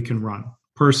experiment that we can run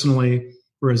personally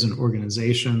or as an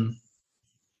organization,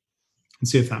 and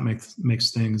see if that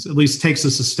makes things, at least takes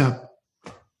us a step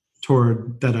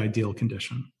toward that ideal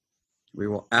condition. We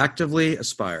will actively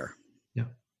aspire. Yeah.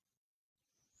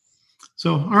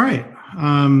 So, all right.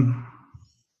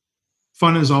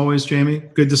 Fun as always, Jamie.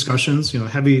 Good discussions,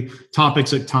 heavy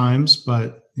topics at times,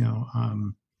 but,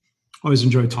 always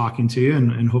enjoy talking to you,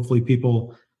 and hopefully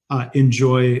people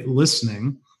enjoy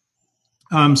listening.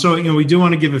 So, we do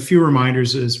want to give a few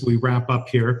reminders as we wrap up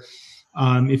here.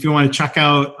 If you want to check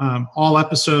out all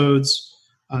episodes,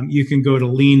 you can go to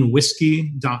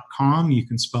leanwhiskey.com. You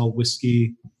can spell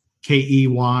whiskey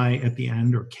K-E-Y at the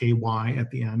end or K-Y at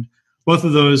the end. Both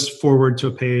of those forward to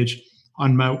a page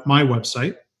on my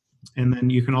website. And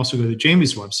then you can also go to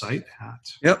Jamie's website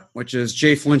which is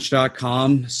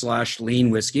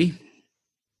jflynch.com/leanwhiskey.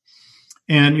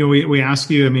 And we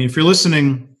ask you, if you're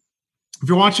listening, if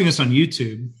you're watching us on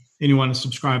YouTube and you want to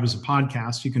subscribe as a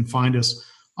podcast, you can find us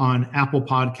on Apple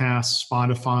Podcasts,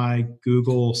 Spotify,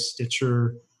 Google,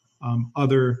 Stitcher,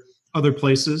 other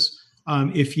places.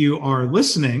 If you are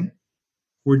listening,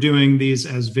 we're doing these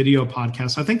as video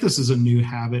podcasts. I think this is a new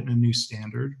habit and a new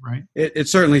standard, right? It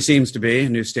certainly seems to be a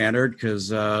new standard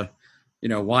because,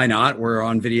 why not? We're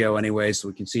on video anyway, so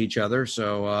we can see each other.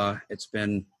 So it's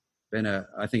been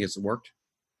I think it's worked.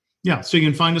 Yeah, so you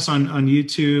can find us on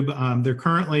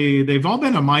YouTube. They've all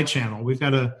been on my channel.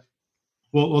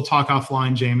 We'll talk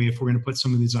offline, Jamie, if we're going to put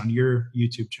some of these on your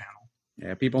YouTube channel.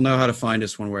 Yeah, people know how to find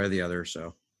us one way or the other.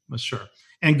 So sure.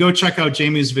 And go check out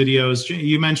Jamie's videos.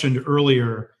 You mentioned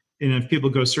earlier, if people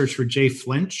go search for Jay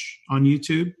Flinch on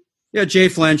YouTube. Yeah, Jay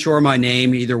Flinch or my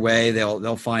name, either way,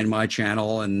 they'll find my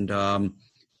channel. And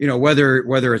whether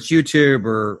it's YouTube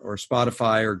or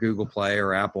Spotify or Google Play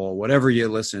or Apple, whatever you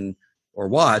listen or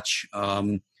watch,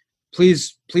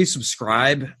 please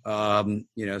subscribe. So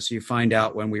you find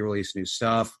out when we release new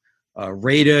stuff.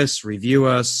 Rate us, review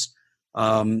us.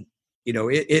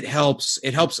 It helps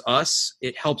us.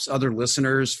 It helps other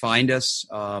listeners find us.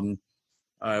 We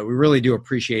really do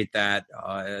appreciate that.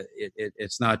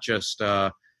 It's not just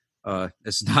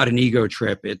it's not an ego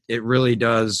trip. It really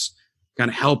does kind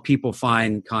of help people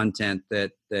find content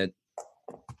that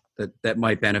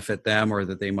might benefit them or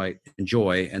that they might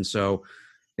enjoy. And so,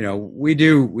 we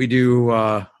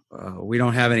don't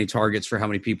have any targets for how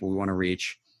many people we want to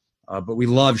reach, but we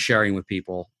love sharing with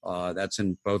people. That's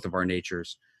in both of our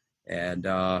natures. And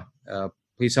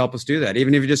please help us do that.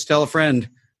 Even if you just tell a friend,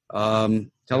 always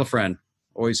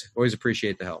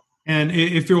appreciate the help. And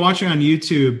if you're watching on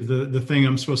YouTube, the thing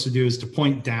I'm supposed to do is to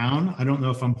point down. I don't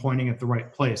know if I'm pointing at the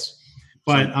right place,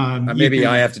 but maybe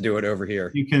I have to do it over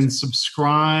here. You can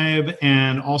subscribe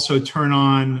and also turn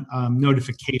on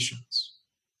notifications.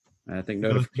 I think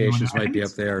notifications might be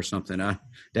up there or something.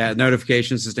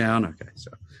 Notifications is down. Okay.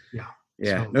 So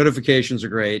yeah. So, notifications are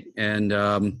great. And,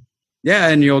 and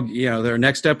their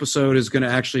next episode is going to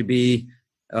actually be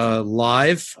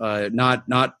live,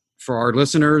 not for our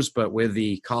listeners, but with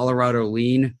the Colorado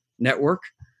Lean Network.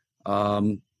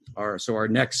 Our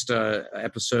next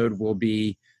episode will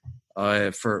be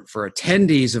for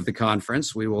attendees of the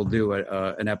conference. We will do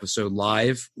an episode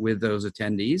live with those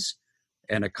attendees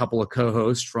and a couple of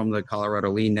co-hosts from the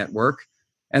Colorado Lean Network,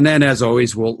 and then, as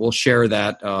always, we'll share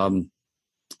that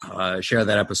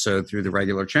episode through the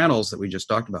regular channels that we just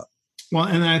talked about. Well,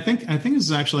 and I think this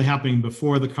is actually happening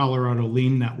before the Colorado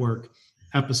Lean Network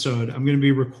episode. I'm going to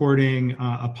be recording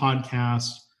a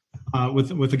podcast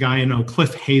with a guy I know,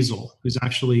 Cliff Hazel, who's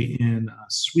actually in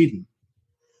Sweden.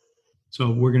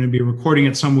 So we're going to be recording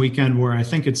it some weekend where I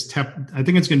think it's going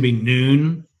to be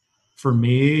noon for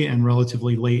me and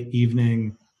relatively late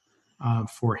evening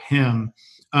for him.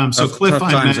 So Cliff,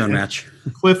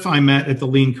 Cliff, I met at the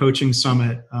Lean Coaching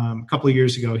Summit a couple of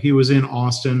years ago. He was in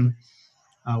Austin.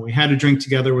 We had a drink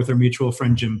together with our mutual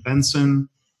friend, Jim Benson.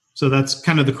 So that's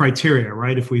kind of the criteria,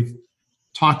 right? If we've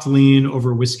talked lean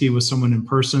over whiskey with someone in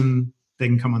person, they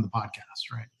can come on the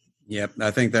podcast, right? Yep,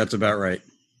 I think that's about right.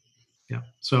 Yeah.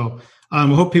 So I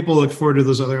hope people look forward to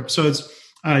those other episodes.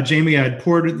 Jamie, I'd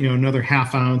poured another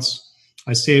half ounce.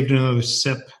 I saved another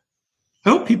sip. I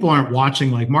hope people aren't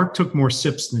watching. Like Mark took more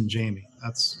sips than Jamie.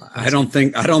 That's I don't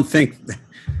think that's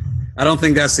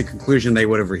the conclusion they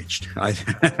would have reached. I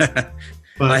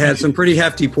had some pretty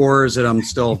hefty pours that I'm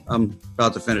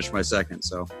about to finish my second.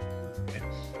 So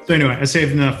anyway, I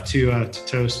saved enough to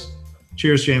toast.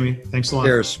 Cheers, Jamie. Thanks a lot.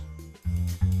 Cheers.